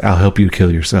was like, I'll help you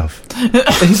kill yourself.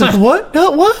 And he's like, what?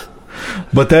 What?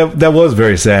 But that was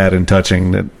very sad and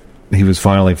touching that he was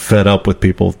finally fed up with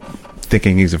people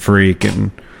thinking he's a freak,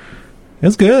 and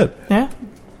it's good. Yeah.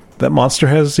 That monster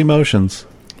has emotions.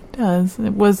 It does.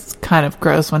 It was kind of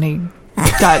gross when he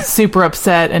got super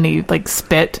upset and he like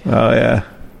spit. Oh yeah.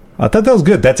 I thought that was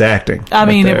good. That's acting. I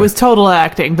mean, it was total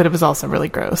acting, but it was also really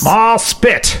gross. I'll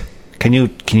spit. Can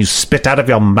you spit out of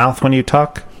your mouth when you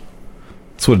talk?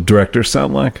 That's what directors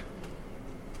sound like.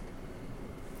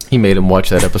 He made him watch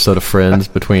that episode of Friends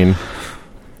between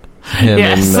him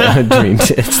and Dream.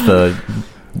 It's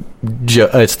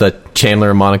the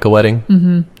Chandler and Monica wedding.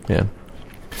 Mm-hmm. Yeah.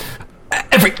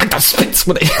 Every actor spits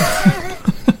when they...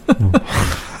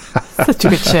 Such a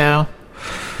good show.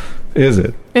 Is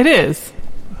it? It is.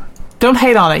 Don't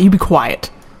hate on it. You be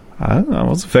quiet. I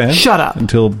was a fan. Shut up.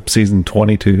 Until season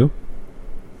 22.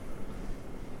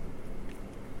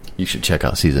 You should check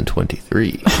out season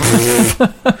 23.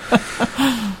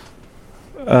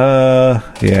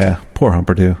 Yeah, poor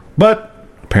Humperdew. But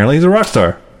apparently he's a rock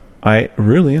star. I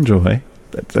really enjoy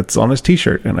that's on his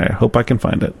t-shirt, and I hope I can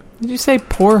find it. Did you say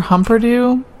poor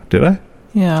Humperdew? Did I?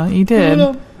 Yeah, you did.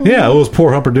 Yeah, it was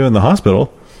poor Humperdew in the hospital.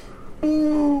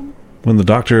 When the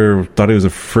doctor thought he was a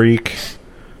freak,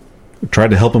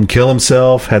 tried to help him kill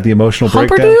himself, had the emotional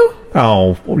breakdown. Humperdew?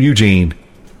 Oh, Eugene.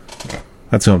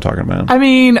 That's who I'm talking about. I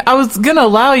mean, I was going to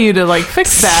allow you to, like,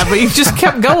 fix that, but you just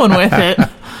kept going with it.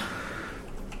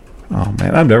 Oh,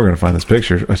 man. I'm never going to find this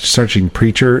picture. I'm searching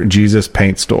Preacher Jesus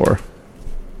Paint Store.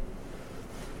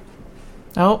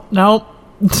 Oh, no.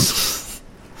 This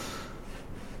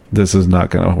is not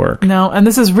going to work. No, and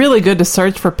this is really good to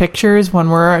search for pictures when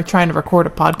we're trying to record a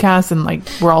podcast and, like,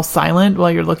 we're all silent while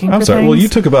you're looking for I'm sorry. things. Well, you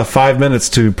took about 5 minutes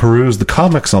to peruse the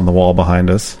comics on the wall behind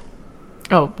us.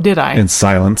 Oh, did I? In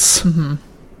silence. Mm-hmm.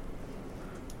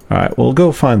 All right, well,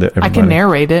 go find it, everybody. I can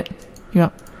narrate it.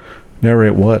 Yep.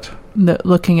 Narrate what?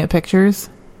 Looking at pictures.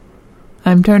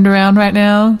 I'm turned around right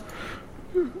now.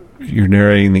 You're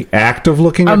narrating the act of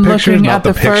looking at pictures, not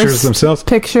the pictures themselves?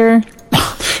 Picture.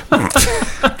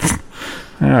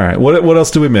 All right. What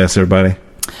else do we miss, everybody?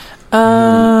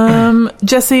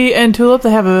 Jesse and Tulip,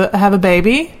 they have a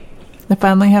baby. They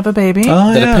finally have a baby.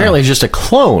 Oh, that apparently is just a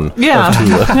clone of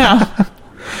Tulip. Yeah.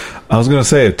 I was going to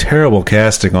say a terrible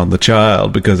casting on the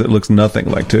child because it looks nothing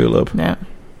like Tulip. Yeah.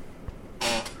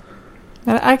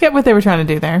 I get what they were trying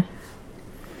to do there.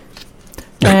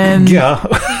 And yeah.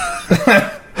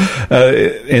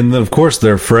 And of course,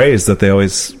 their phrase that they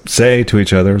always say to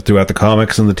each other throughout the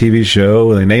comics and the TV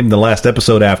show, they named the last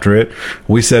episode after it.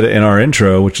 We said it in our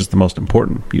intro, which is the most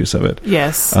important use of it.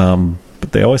 Yes.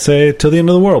 But they always say, till the end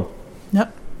of the world.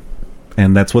 Yep.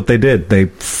 And that's what they did. They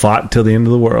fought till the end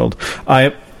of the world.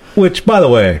 Which, by the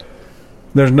way,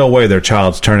 there's no way their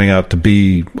child's turning out to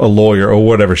be a lawyer or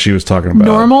whatever she was talking about.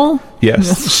 Normal?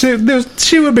 Yes.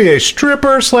 She would be a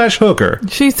stripper/hooker.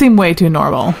 She seemed way too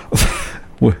normal.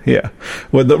 Yeah.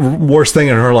 Well, the worst thing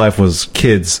in her life was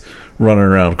kids running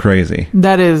around crazy.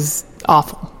 That is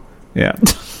awful. Yeah.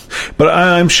 But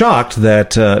I'm shocked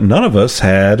that none of us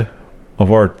had,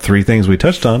 of our three things we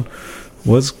touched on,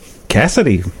 was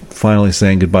Cassidy finally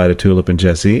saying goodbye to Tulip and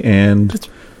Jesse and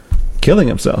killing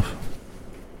himself.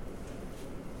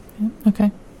 Okay.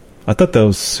 I thought that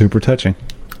was super touching.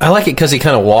 I like it because he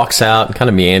kind of walks out and kind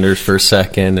of meanders for a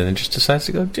second and then just decides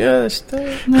to go,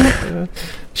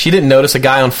 She didn't notice a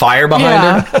guy on fire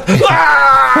behind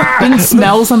her. Didn't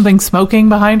smell something smoking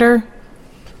behind her.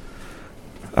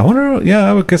 I wonder,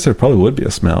 I would guess there probably would be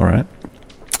a smell, right?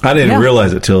 I didn't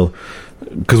realize it till,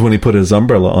 because when he put his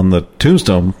umbrella on the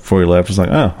tombstone before he left, I was like,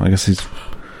 oh, I guess he's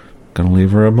going to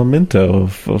leave her a memento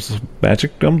of a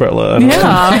magic umbrella.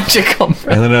 Magic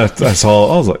umbrella. And then I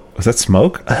was like, was that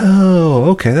smoke?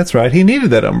 Oh, okay, that's right. He needed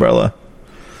that umbrella.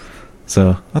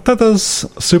 So I thought that was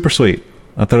super sweet.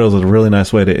 I thought it was a really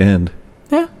nice way to end.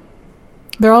 Yeah.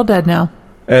 They're all dead now.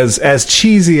 As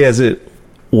cheesy as it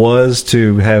was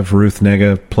to have Ruth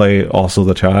Negga play also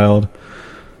the child,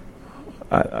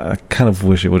 I kind of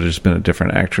wish it would have just been a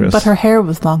different actress. But her hair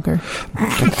was longer.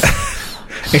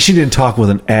 And she didn't talk with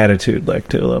an attitude like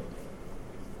Tulip.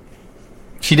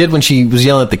 She did when she was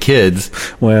yelling at the kids.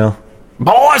 Well,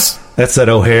 boys! That's that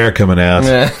O'Hare coming out.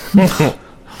 Yeah.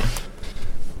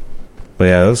 But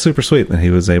yeah, it was super sweet that he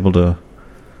was able to...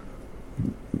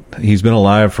 He's been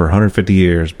alive for 150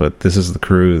 years, but this is the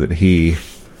crew that he,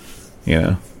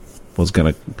 was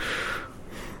going to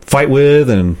fight with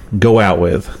and go out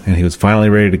with. And he was finally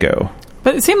ready to go.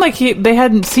 But it seemed like they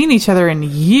hadn't seen each other in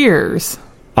years.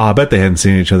 I bet they hadn't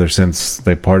seen each other since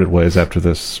they parted ways after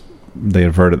they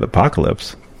averted the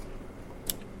apocalypse.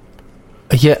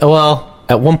 Yeah, well,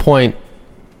 at one point,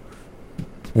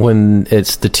 when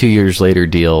it's the 2 years later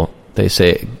deal, they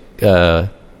say,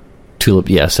 Tulip,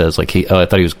 says, like, I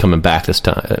thought he was coming back this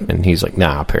time. And he's like,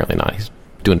 nah, apparently not. He's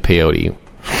doing peyote,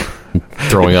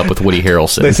 throwing up with Woody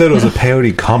Harrelson. They said it was a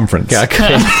peyote conference. Yeah,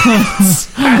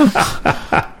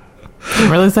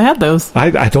 Didn't realize they had those.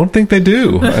 I don't think they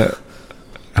do.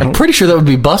 I'm pretty sure that would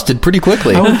be busted pretty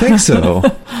quickly. I don't think so.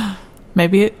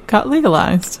 Maybe it got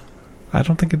legalized. I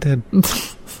don't think it did.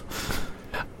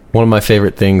 One of my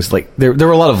favorite things, like, there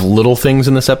were a lot of little things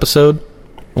in this episode.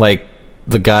 Like,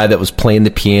 the guy that was playing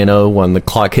the piano when the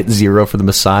clock hit 0 for the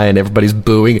Messiah and everybody's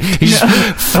booing. He just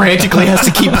frantically has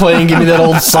to keep playing Give Me That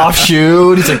Old Soft Shoe.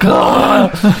 And he's like, oh.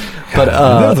 But,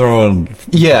 they're throwing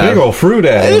big old fruit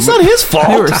at him. It's not his fault.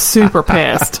 They were super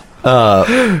pissed.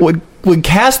 When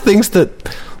Cass thinks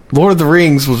that Lord of the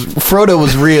Rings Frodo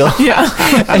was real. Yeah.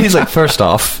 And he's like, first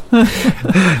off,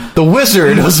 the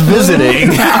wizard was visiting.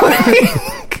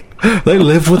 They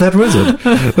lived with that wizard.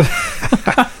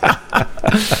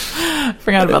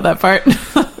 Forgot about that part.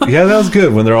 Yeah, that was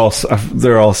good when they're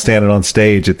all standing on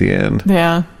stage at the end.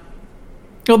 Yeah.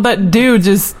 Well, that dude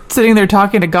just sitting there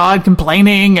talking to God,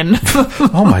 complaining, and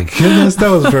oh my goodness, that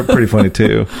was pretty funny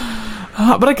too.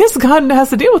 But I guess God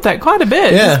has to deal with that quite a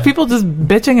bit. Yeah. Just people just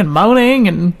bitching and moaning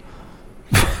and.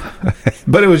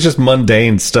 But it was just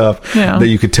mundane stuff that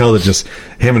you could tell that just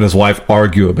him and his wife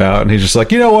argue about, and he's just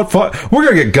like, you know what, we're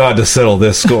gonna get God to settle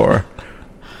this score.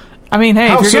 I mean, hey,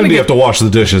 how soon do you have to wash the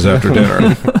dishes after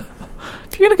dinner?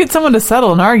 If you're gonna get someone to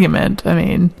settle an argument, I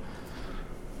mean.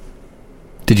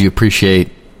 Did you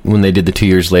appreciate when they did the 2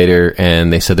 years later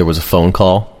and they said there was a phone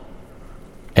call?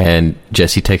 And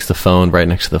Jesse takes the phone. Right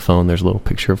next to the phone, there's a little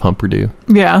picture of Humperdew.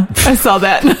 Yeah, I saw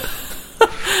that.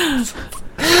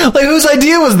 Like, whose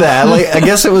idea was that? Like, I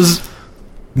guess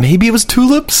maybe it was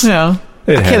Tulip's? Yeah.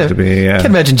 It had to be, yeah. I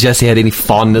can't imagine Jesse had any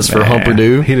fondness for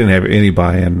Humperdoo. He didn't have any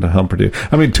buy-in to Humperdoo.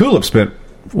 I mean, Tulip spent,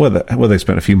 they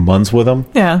spent a few months with him.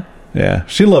 Yeah. Yeah.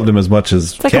 She loved him as much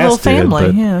as It's like Cass a little family,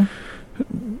 did, yeah.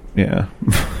 Yeah.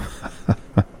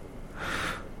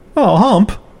 Oh,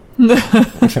 Hump.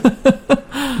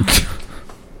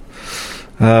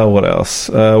 What else?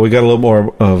 We got a little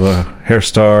more of a Hair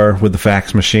Star with the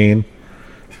fax machine,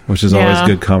 which is always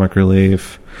good comic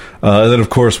relief. And then, of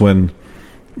course, when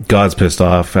God's pissed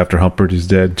off after Humperdoo's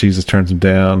dead, Jesus turns him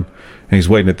down, and he's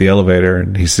waiting at the elevator,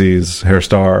 and he sees Hair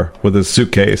Star with his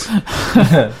suitcase.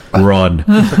 Run.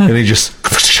 And he just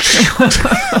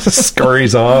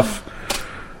scurries off.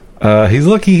 He's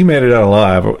lucky he made it out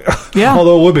alive. Yeah.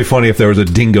 Although it would be funny if there was a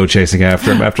dingo chasing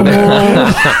after him after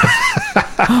that.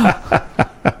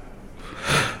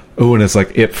 Oh, and it's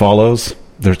like It Follows.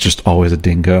 There's just always a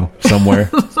dingo somewhere.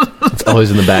 It's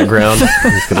always in the background.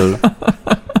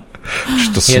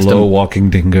 Just a slow walking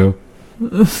dingo.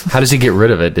 How does he get rid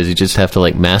of it? Does he just have to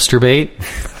like masturbate?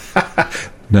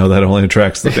 No, that only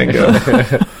attracts the dingo.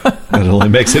 That only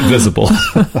makes it visible.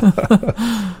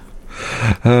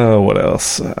 What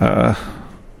else?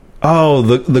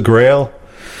 The Grail.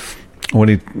 When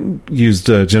he used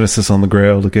Genesis on the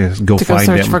Grail to go find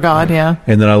search him for God, yeah.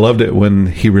 And then I loved it when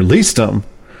he released him,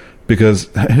 because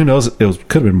who knows, could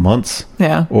have been months.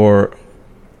 Yeah. Or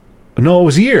no, it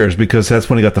was years, because that's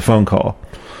when he got the phone call.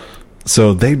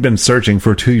 So they'd been searching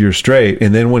for 2 years straight,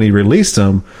 and then when he released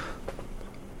them,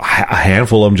 a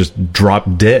handful of them just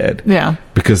dropped dead. Yeah.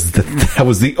 Because that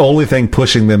was the only thing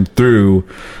pushing them through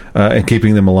and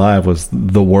keeping them alive was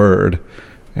the word.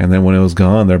 And then when it was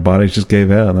gone, their bodies just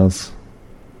gave out. That was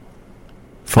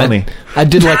funny. I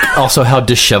did like also how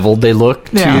disheveled they looked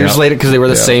 2 years later, because they were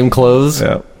the same clothes.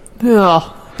 Yeah.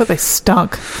 Ugh, but they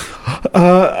stunk.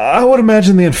 I would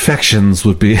imagine the infections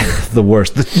would be the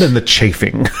worst, than the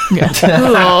chafing. Yeah.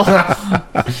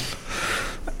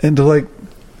 And to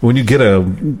when you get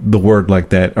the word like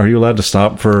that, are you allowed to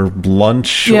stop for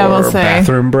lunch or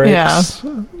bathroom breaks?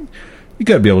 Yeah. You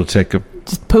got to be able to take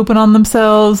just pooping on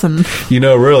themselves, and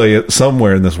really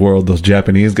somewhere in this world, those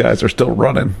Japanese guys are still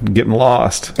running, and getting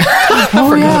lost.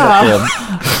 oh yeah,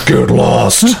 Get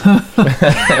lost.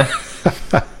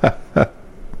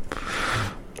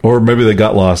 Or maybe they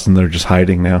got lost and they're just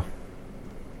hiding now.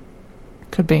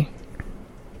 could be.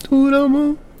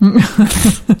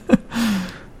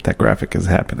 That graphic is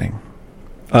happening.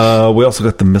 We also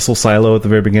got the missile silo at the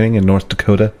very beginning in North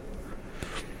Dakota.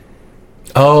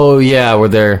 Oh yeah,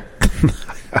 where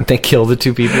they kill the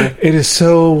two people. It is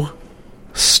so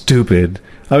stupid.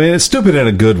 I mean, it's stupid in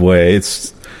a good way.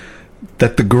 It's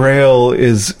that the Grail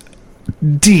is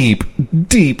deep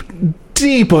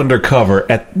undercover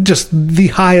at just the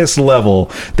highest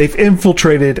level. They've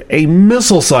infiltrated a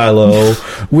missile silo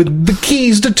with the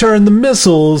keys to turn the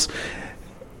missiles,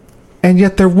 and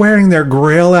yet they're wearing their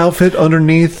Grail outfit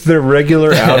underneath their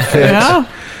regular outfit. Yeah.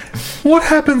 What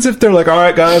happens if they're like, all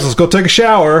right, guys, let's go take a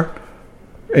shower,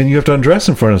 and you have to undress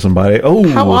in front of somebody? Oh,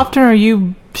 how often are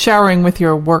you showering with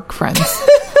your work friends?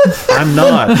 I'm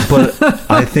not, but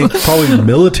I think probably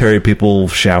military people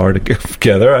shower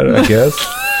together, I guess.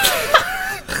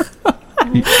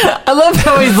 I love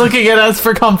how he's looking at us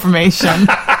for confirmation.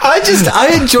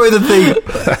 I enjoy the thing,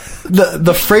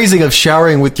 the phrasing of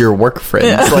showering with your work friends.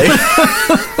 Yeah. Like,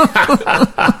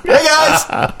 hey guys,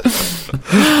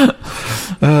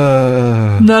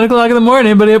 9 o'clock in the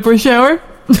morning. Anybody up for a shower?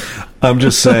 I'm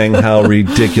just saying how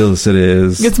ridiculous it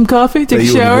is. Get some coffee. Take a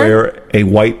you shower. would wear a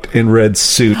white and red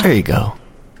suit. there you go.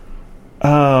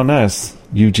 Oh, nice.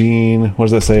 Eugene, what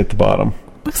does that say at the bottom?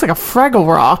 Looks like a Fraggle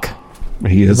Rock.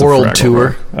 He is World a Fraggle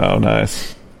tour. Rock. Oh,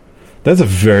 nice. That's a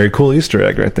very cool Easter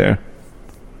egg right there.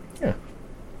 Yeah.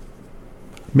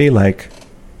 Me like.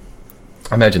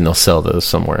 I imagine they'll sell those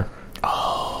somewhere.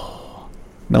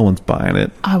 No one's buying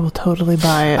it. I will totally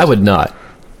buy it. I would not.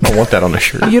 I want that on a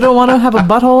shirt. You don't want to have a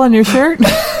butthole on your shirt?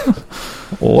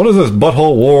 Well, what is this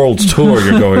Butthole Worlds tour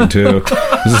you're going to?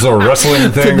 Is this a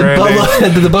wrestling thing, Randy?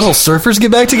 Did the Butthole Surfers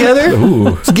get back together?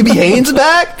 Ooh. Is Gibby Haynes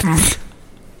back?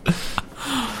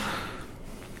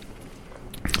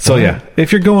 So yeah,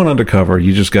 if you're going undercover,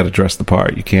 you just got to dress the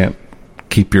part. You can't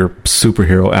keep your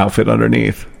superhero outfit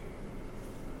underneath.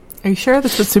 Are you sure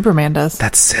that's what Superman does?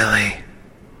 That's silly.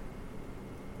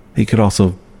 He could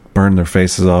also burn their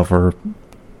faces off or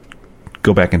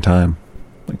go back in time,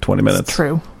 like 20 minutes. It's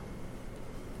true.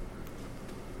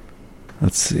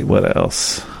 Let's see, what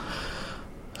else?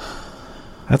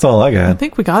 That's all I I got.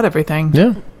 think we got everything.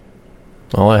 Yeah.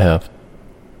 All I have.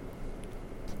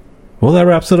 Well, that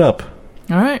wraps it up.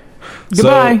 All right.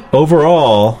 Goodbye. So,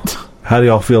 overall, how do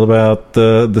y'all feel about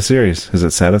the series? Is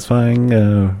it satisfying?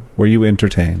 Were you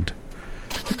entertained?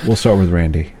 We'll start with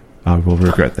Randy. I will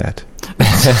regret that.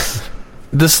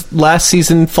 This last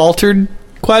season faltered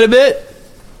quite a bit,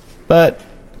 but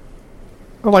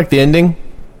I like the ending.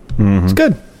 Mm-hmm. It's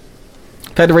good.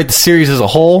 If I had to rate the series as a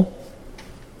whole,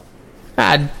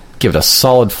 I'd give it a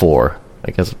solid 4.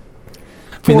 I guess.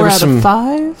 4 out of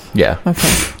 5? Yeah. Okay.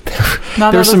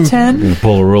 Not out of 10? You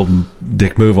pull a real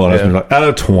dick move on us. Like, out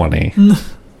of 20.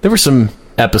 There were some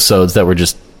episodes that were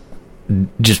just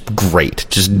great,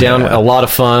 just down a lot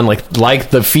of fun, like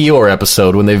the Fior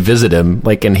episode when they visit him,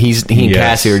 like, and he and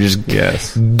Cassie are just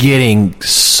getting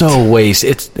so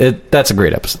wasted. That's a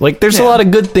great episode. Like, there's a lot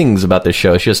of good things about this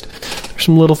show. It's just there's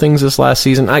some little things this last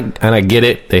season. I get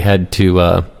it. They had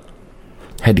to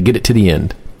get it to the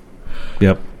end.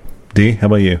 Yep. D, how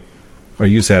about you? Are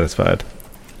you satisfied?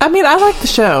 I mean, I like the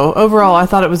show overall. I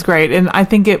thought it was great, and I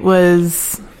think it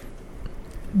was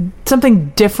something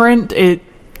different.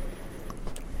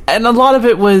 And a lot of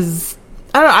it was,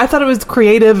 I don't know, I thought it was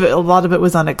creative. A lot of it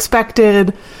was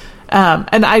unexpected.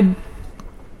 And I,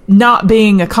 not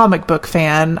being a comic book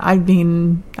fan, I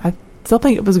mean, I still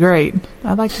think it was great.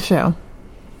 I liked the show.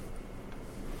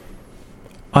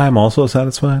 I am also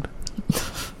satisfied.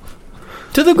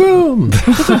 To the groom.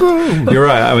 You're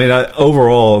right. I mean,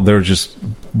 overall, they're just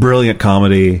brilliant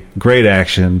comedy, great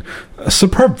action,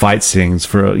 superb fight scenes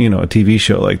for a TV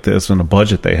show like this and a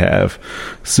budget they have.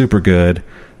 Super good.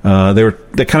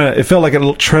 It felt like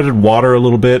it treaded water a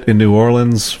little bit in New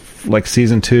Orleans, like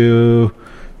season 2.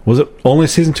 Was it only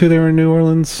season 2 they were in New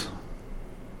Orleans?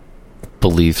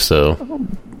 Believe so.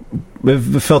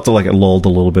 It felt like it lulled a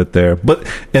little bit there.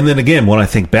 And then again, when I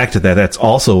think back to that, that's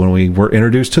also when we were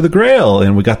introduced to the Grail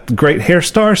and we got the great Hair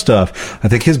Star stuff. I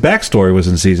think his backstory was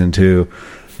in season 2.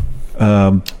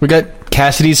 We got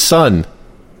Cassidy's son.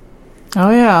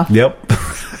 Oh, yeah. Yep.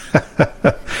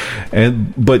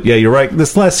 But yeah, you're right.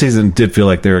 This last season did feel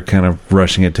like they were kind of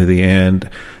rushing it to the end.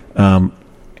 And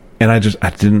I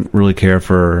didn't really care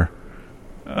for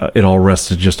it all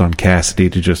rested just on Cassidy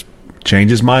to just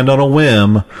change his mind on a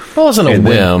whim. It wasn't a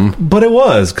whim. But it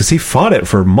was, because he fought it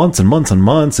for months and months and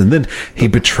months, and then he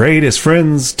betrayed his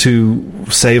friends to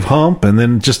save Hump, and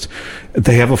then just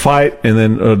they have a fight, and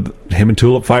then him and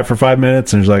Tulip fight for 5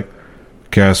 minutes, and he's like,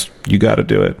 Cass, you got to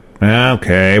do it.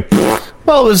 Okay.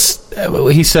 Well,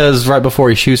 he says right before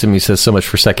he shoots him, he says so much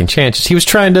for second chances. He was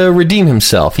trying to redeem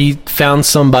himself. He found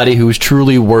somebody who was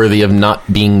truly worthy of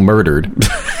not being murdered.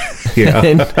 Yeah.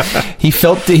 And he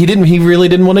felt that he really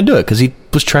didn't want to do it because he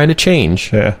was trying to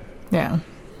change. Yeah. Yeah.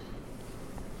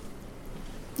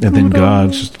 And then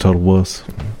God's just a total wuss.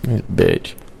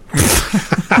 Bitch.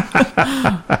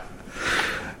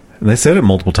 And they said it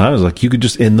multiple times, like, you could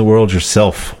just end the world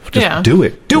yourself. Just do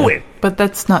it. Do it. But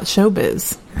that's not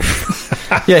showbiz.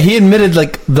 Yeah, he admitted,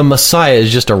 like, the Messiah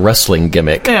is just a wrestling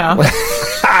gimmick. Yeah.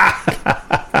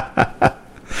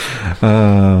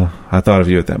 I thought of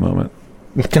you at that moment.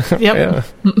 Yep. Yeah.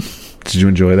 Did you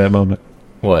enjoy that moment?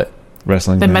 What?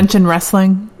 Wrestling? They mentioned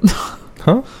wrestling.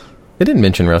 Huh? They didn't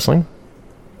mention wrestling.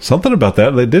 Something about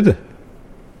that. They did.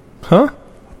 Huh?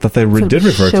 I thought they did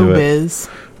refer to it. Showbiz.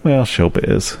 Well,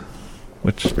 showbiz.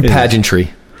 Which is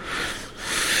pageantry.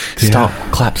 Stomp.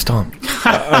 Clap, stomp.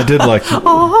 I did like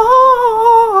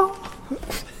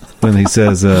when he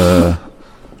says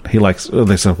he likes.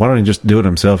 They said, "Why don't he just do it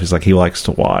himself?" He's like, he likes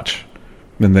to watch,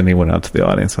 and then he went out to the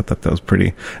audience. I thought that was pretty.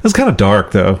 It was kind of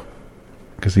dark though,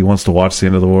 because he wants to watch the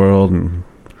end of the world, and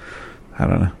I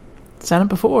don't know. It's done it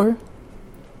before.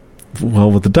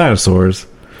 Well, with the dinosaurs.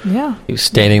 Yeah. He was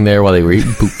standing there while they were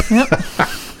eating poop. Yep.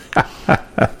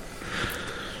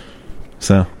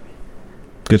 So,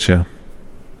 good show.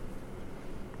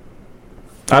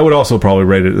 I would also probably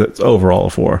rate it overall a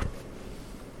 4.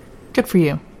 Good for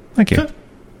you. Thank you.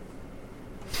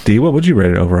 D, what would you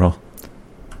rate it overall?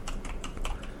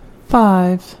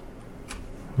 5.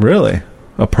 Really?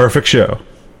 A perfect show.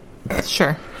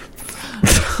 Sure.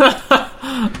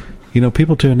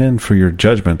 People tune in for your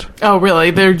judgment. Oh,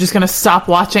 really? They're just going to stop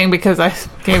watching because I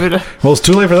gave it a... Well, it's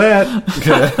too late for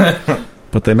that.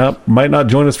 But they might not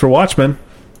join us for Watchmen.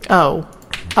 Oh.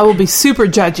 I will be super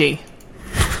judgy.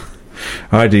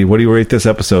 All right, D, what do you rate this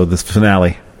episode, this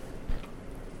finale?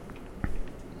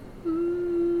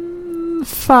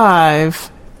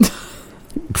 5.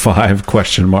 5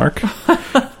 question mark.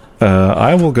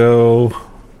 I will go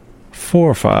 4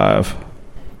 or 5.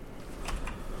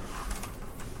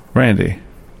 Randy.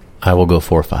 I will go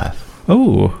 4 or 5.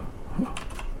 Oh.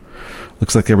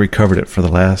 Looks like they recovered it for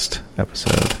the last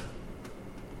episode.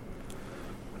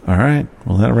 All right.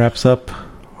 Well, that wraps up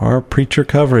our Preacher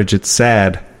coverage. It's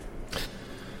sad.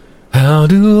 How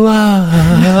do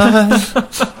I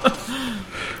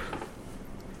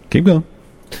Keep going.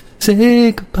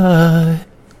 say goodbye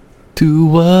to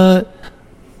what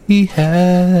we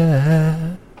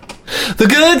had? The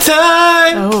good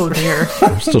time. Oh dear.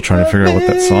 I'm still trying to figure out what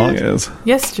that song is.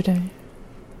 Yesterday,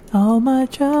 all my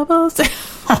troubles.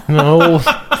 No.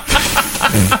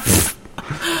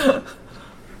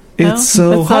 It's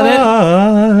so that's not it?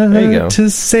 hard There you go. to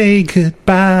say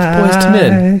goodbye Boyz II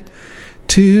Men.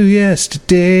 to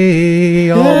yesterday.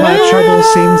 All my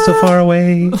troubles seem so far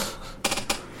away.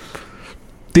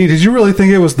 Dee, did you really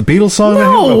think it was the Beatles song?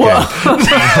 No. Okay.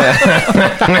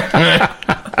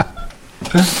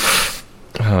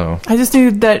 Oh. I just knew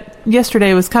that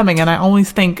yesterday was coming, and I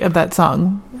always think of that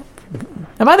song.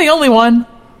 Am I the only one?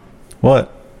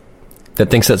 What? That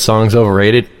thinks that song's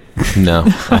overrated? No,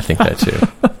 I think that too.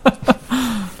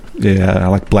 Yeah, I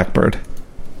like Blackbird.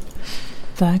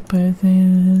 Blackbird.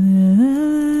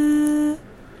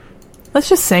 Let's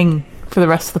just sing for the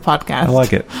rest of the podcast. I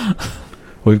like it.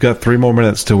 We've got 3 more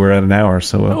minutes till we're at an hour,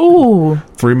 so Ooh,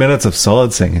 3 minutes of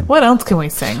solid singing. what else can we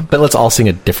sing? But let's all sing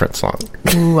a different song.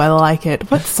 Ooh, I like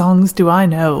it. What songs do I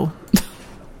know?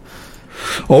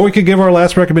 Or we could give our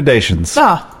last recommendations.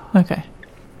 Ah, okay.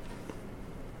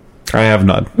 I have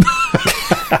none.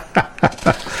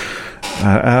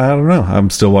 I don't know.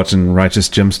 I'm still watching Righteous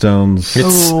Gemstones.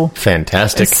 It's Ooh.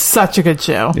 fantastic. It's such a good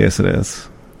show. Yes, it is.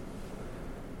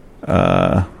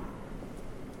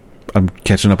 I'm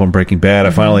catching up on Breaking Bad.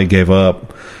 I finally gave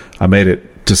up. I made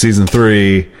it to season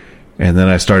 3, and then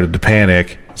I started to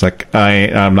panic. It's like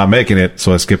I'm not making it,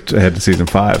 so I skipped ahead to season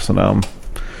 5. So now I'm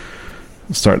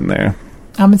starting there.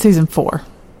 I'm in season 4.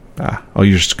 Oh,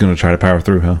 you're just going to try to power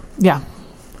through, huh? Yeah.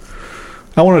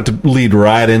 I want it to lead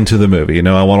right into the movie. You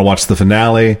know, I want to watch the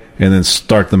finale and then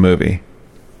start the movie.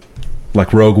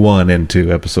 Like Rogue One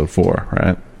into episode 4,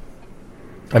 right?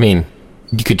 I mean,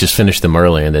 you could just finish them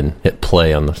early and then hit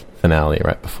play on the finale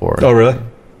right before. Oh, really?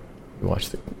 You watch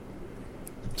the...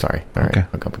 Sorry. All right. Okay.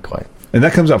 I'll be quiet. And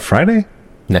that comes out Friday?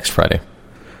 Next Friday.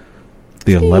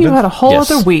 The 11th? You had a whole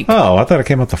Yes. other week. Oh, I thought it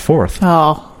came out the 4th.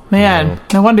 Oh, man.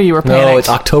 No wonder you were panicked. No, it's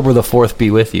October the 4th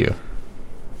be with you.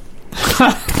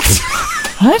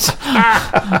 What?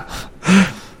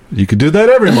 You could do that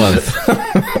every month.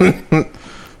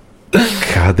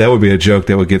 God, that would be a joke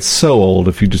that would get so old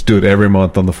if you just do it every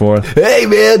month on the 4th. Hey,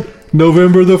 man!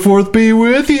 November the 4th be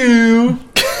with you.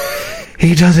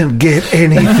 He doesn't get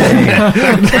anything.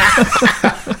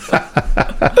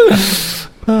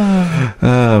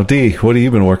 Oh, Dee, what have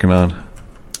you been working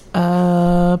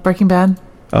on? Breaking Bad.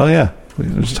 Oh, yeah. We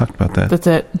just talked about that. That's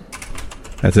it.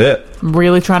 That's it. I'm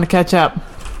really trying to catch up.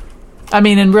 I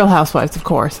mean, in Real Housewives, of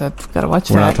course. I've got to watch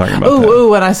We're that. not talking about that.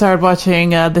 Ooh, and I started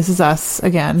watching This Is Us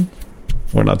again.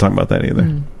 We're not talking about that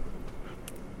either.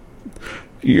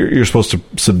 You're supposed to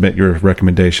submit your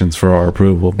recommendations for our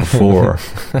approval before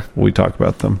we talk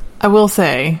about them. I will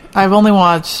say, I've only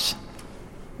watched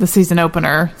the season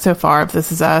opener so far of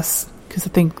This Is Us, because I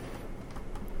think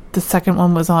the second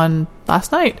one was on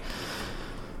last night.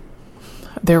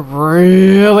 They're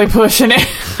really pushing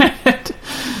it.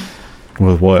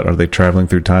 With what? Are they traveling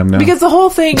through time now? Because the whole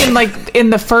thing in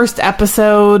the first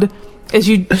episode is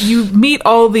you meet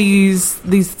all these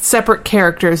separate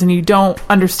characters and you don't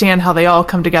understand how they all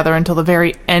come together until the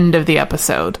very end of the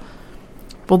episode.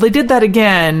 Well, they did that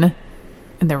again,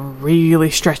 and they're really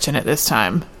stretching it this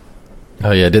time.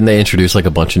 Oh, yeah. Didn't they introduce like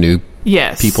a bunch of new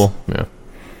Yes. people? Yeah.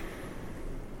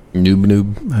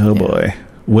 Noob. Oh, boy.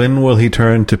 When will he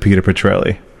turn to Peter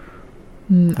Petrelli?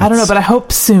 I don't know, but I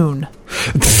hope soon.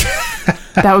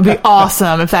 That would be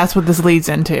awesome if that's what this leads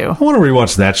into. I want to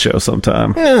rewatch that show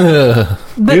sometime. Ugh.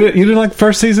 You didn't like the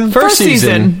first season? First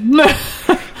season.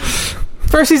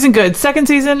 First season good. Second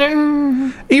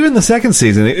season, Even the second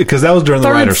season, because that was during the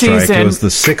Third writer's strike. season. It was the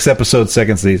 6-episode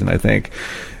second season, I think.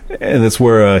 And that's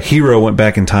where a hero went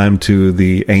back in time to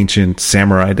the ancient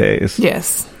samurai days.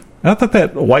 yes. I thought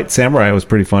that white samurai was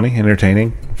pretty funny,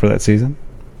 entertaining for that season.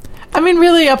 I mean,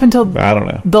 really, up until I don't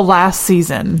know. the last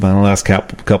season, The last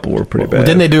couple were pretty bad. Well,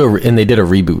 didn't they do they did a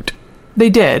reboot? they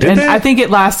did, Did and they? I think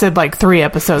it lasted like 3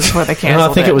 episodes before they canceled.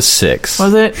 No, I think it was 6.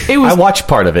 Was it? It was I watched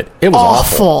part of it. It was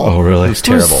awful. Oh, really? It was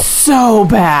It was terrible. so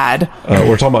bad.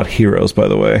 We're talking about heroes, by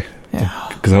the way. Yeah,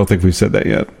 Because I don't think we've said that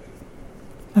yet.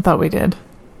 I thought we did.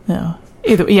 No,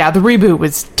 the reboot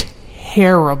was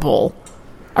terrible.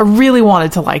 I really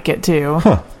wanted to like it too.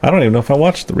 Huh. I don't even know if I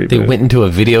watched the reboot. They went into a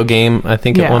video game, I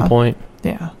think, at Yeah. one point.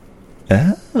 Yeah,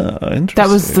 Oh, interesting. that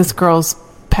was this girl's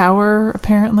power.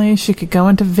 Apparently, she could go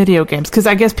into video games because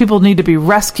I guess people need to be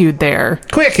rescued there.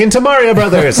 Quick, into Mario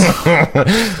Brothers!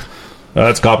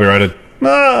 That's copyrighted.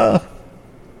 Ah!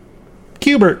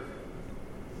 Cubert.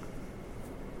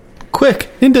 Quick,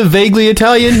 into Vaguely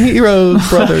Italian Heroes,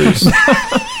 brothers.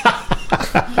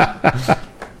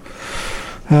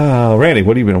 Randy,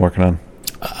 what have you been working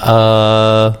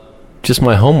on? Just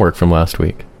my homework from last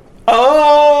week.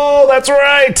 Oh, that's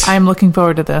right. I'm looking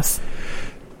forward to this.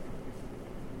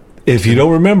 If you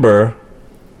don't remember,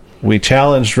 we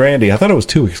challenged Randy. I thought it was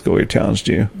 2 weeks ago we challenged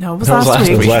you. No, it was last week.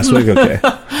 It was last week, okay.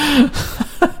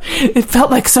 It felt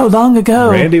like so long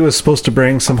ago. Randy was supposed to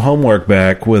bring some homework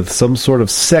back with some sort of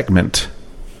segment.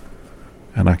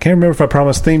 And I can't remember if I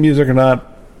promised theme music or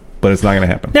not, but it's not going to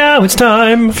happen. Now it's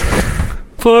time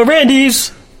for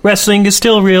Randy's Wrestling is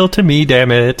Still Real to Me,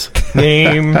 damn it.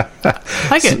 Game.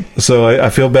 Like it. So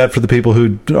I feel bad for the people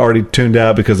who already tuned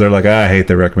out because they're like, I hate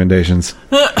their recommendations.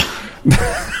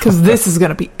 Because this is going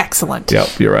to be excellent.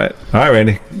 Yep, you're right. All right,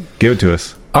 Randy, give it to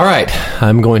us. All right,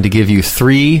 I'm going to give you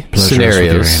 3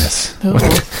 scenarios. Oh.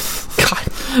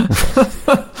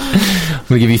 I'm going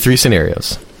to give you 3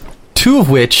 scenarios. 2 of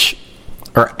which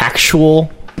are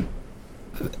actual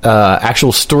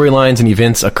storylines and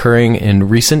events occurring in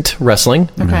recent wrestling.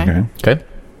 Okay.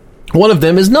 One of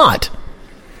them is not.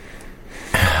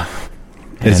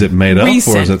 Is it made up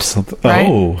Recent, or is it something? right?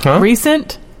 Oh, Huh?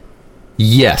 Recent?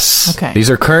 Yes. Okay. These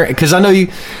are current, because I know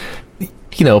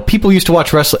you know, people used to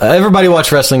watch wrestling. Everybody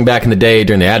watched wrestling back in the day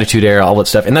during the Attitude Era, all that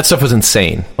stuff, and that stuff was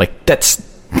insane. Like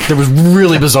there was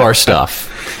really bizarre stuff.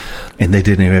 and they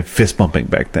didn't even have fist bumping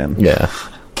back then. Yeah.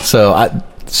 So,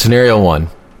 scenario 1.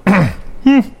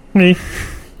 Me.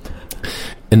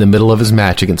 In the middle of his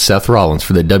match against Seth Rollins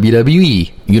for the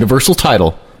WWE Universal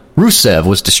title, Rusev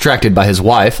was distracted by his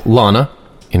wife, Lana,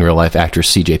 in real life actress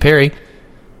C.J. Perry,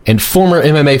 and former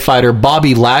MMA fighter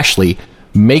Bobby Lashley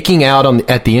making out on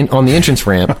the entrance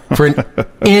ramp for an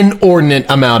inordinate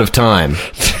amount of time.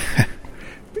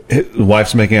 His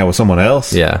wife's making out with someone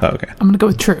else? Yeah. Oh, okay. I'm going to go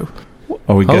with true.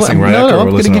 Are we guessing right no, after I'm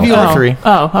we're going to listening? give you all Oh. 3.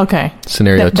 Oh, okay.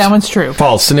 Scenario That one's true.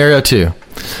 False. Scenario 2.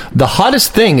 The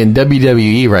hottest thing in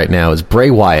WWE right now is Bray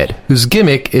Wyatt, whose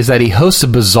gimmick is that he hosts a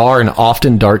bizarre and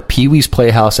often dark Pee-wee's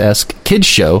Playhouse-esque kids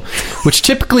show, which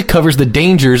typically covers the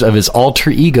dangers of his alter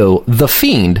ego, The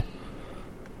Fiend.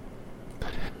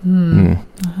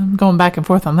 I'm going back and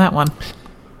forth on that one.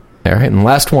 All right, and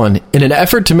last one. In an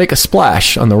effort to make a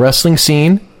splash on the wrestling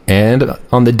scene and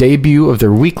on the debut of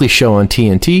their weekly show on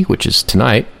TNT, which is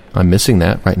tonight, I'm missing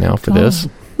that right now for this,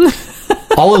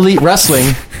 All Elite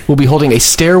Wrestling will be holding a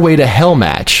Stairway to Hell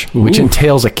match, which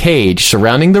entails a cage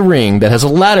surrounding the ring that has a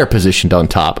ladder positioned on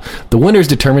top. The winner is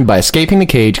determined by escaping the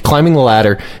cage, climbing the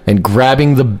ladder, and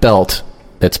grabbing the belt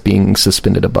that's being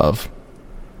suspended above.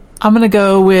 I'm going to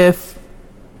go with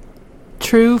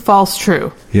true, false,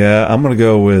 true. Yeah, I'm going to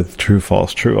go with true,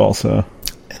 false, true also.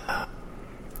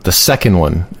 The second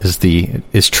one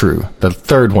is true. The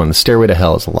third one, the Stairway to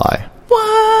Hell, is a lie.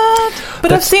 What?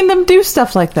 But I've seen them do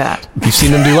stuff like that. You've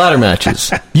seen them do ladder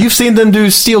matches. You've seen them do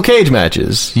steel cage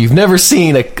matches. You've never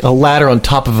seen a ladder on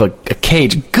top of a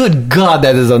cage. Good God,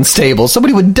 that is unstable.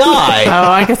 Somebody would die.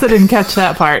 Oh, I guess I didn't catch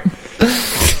that part.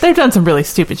 They've done some really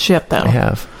stupid shit, though. I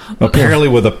have. Apparently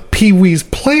with a Pee-wee's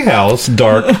Playhouse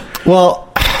dark.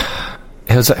 Well,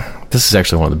 this is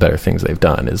actually one of the better things they've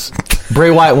done. Is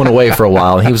Bray Wyatt went away for a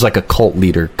while, and he was like a cult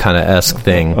leader kind of esque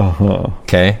thing.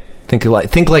 Okay, think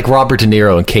like Robert De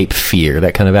Niro in Cape Fear,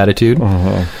 that kind of attitude.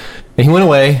 And he went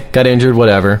away, got injured,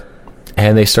 whatever,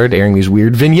 and they started airing these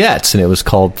weird vignettes, and it was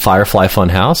called Firefly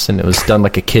Funhouse, and it was done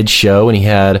like a kid's show, and he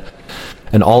had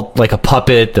a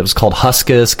puppet that was called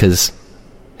Huskus because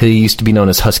he used to be known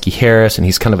as Husky Harris, and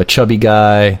he's kind of a chubby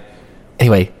guy.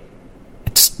 Anyway,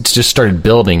 it's just started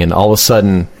building, and all of a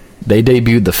sudden they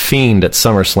debuted The Fiend at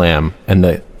SummerSlam, and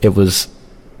it was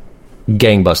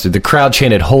gangbusters. The crowd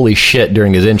chanted "Holy shit"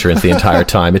 during his entrance the entire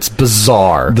time. It's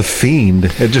bizarre. The Fiend.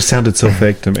 It just sounded so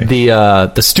fake to me.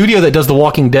 The studio that does The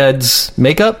Walking Dead's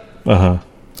makeup,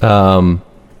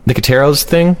 Nicotero's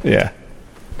thing, Yeah.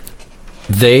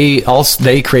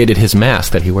 they created his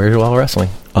mask that he wears while wrestling.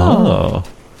 Oh.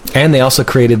 And they also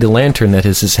created the lantern that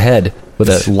is his head with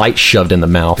a light shoved in the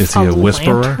mouth. Is he a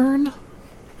whisperer? Lantern?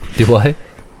 Do what?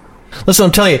 Listen,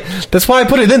 I'm telling you, that's why I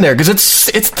put it in there, because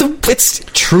it's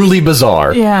truly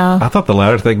bizarre. Yeah. I thought the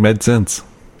ladder thing made sense.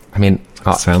 I mean,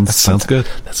 Sounds good.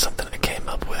 That's something I came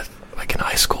up with, like in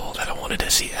high school, that I wanted to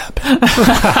see happen.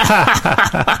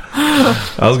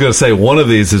 I was going to say one of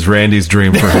these is Randy's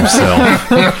dream for himself.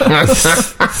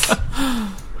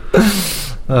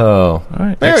 Oh, All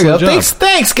right. there we go. Excellent job.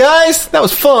 Thanks, guys. That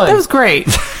was fun. That was great.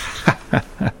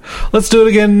 Let's do it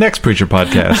again next Preacher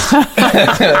podcast.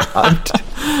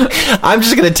 I'm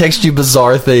just going to text you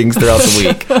bizarre things throughout the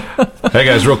week. Hey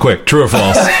guys, real quick, true or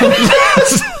false?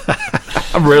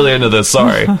 I'm really into this.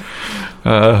 Sorry.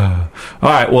 All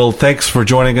right. Well, thanks for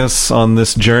joining us on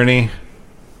this journey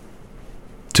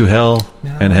to hell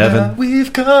and heaven.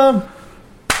 We've come.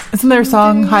 Isn't there a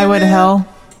song, Highway to Hell?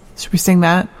 Should we sing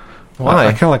that? Why?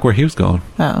 I kind of like where he was going.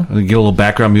 Oh. Get a little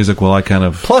background music while I kind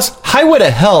of... Plus, Highway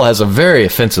to Hell has a very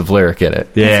offensive lyric in it.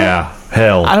 Yeah,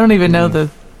 hell. I don't even know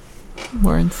the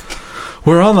words.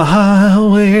 We're on the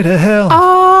highway to hell.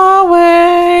 Our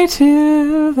way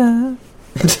to the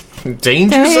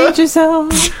danger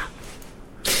zone.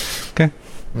 Okay.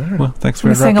 Well, thanks for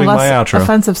I'm gonna sing a interrupting my less outro.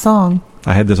 offensive song.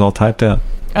 I had this all typed out.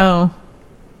 Oh.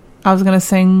 I was going to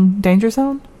sing Danger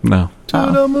Zone? No. To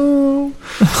the moon.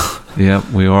 Yep,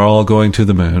 we are all going to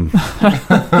the moon.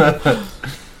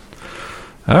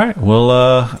 All right. Well,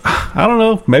 I don't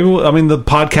know. Maybe the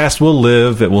podcast will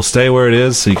live. It will stay where it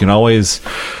is, so you can always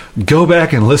go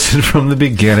back and listen from the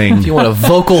beginning. If you want a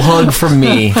vocal hug from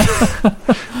me,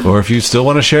 or if you still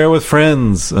want to share with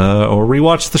friends, or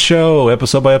rewatch the show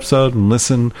episode by episode and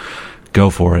listen,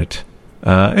 go for it.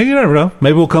 And you never know.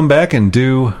 Maybe we'll come back and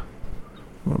do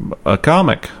a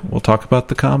comic. We'll talk about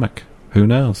the comic. Who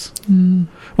knows?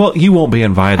 Well, you won't be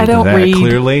invited to that, read.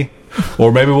 clearly.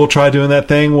 Or maybe we'll try doing that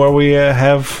thing where we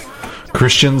have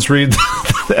Christians read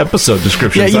the episode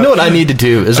descriptions. yeah, you know what I need to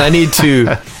do is I need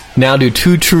to now do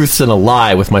 2 truths and a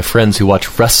lie with my friends who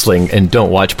watch wrestling and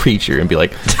don't watch Preacher and be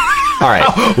like, all right,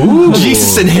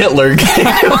 Jesus and Hitler.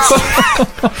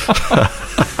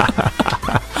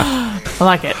 I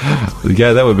like it.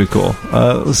 Yeah, that would be cool.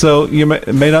 So you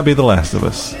may not be The Last of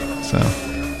Us. So,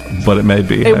 but it may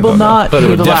be. It will not But be it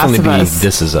would The Last definitely of be Us.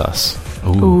 This Is Us.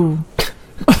 Ooh.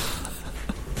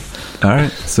 All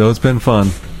right. So it's been fun.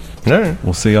 All right.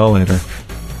 We'll see y'all later.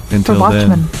 Until For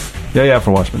Watchmen. then. Yeah,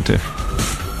 for Watchmen too.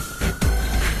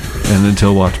 And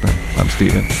until Watchmen, I'm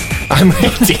Steven. I'm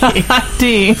ready.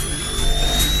 D.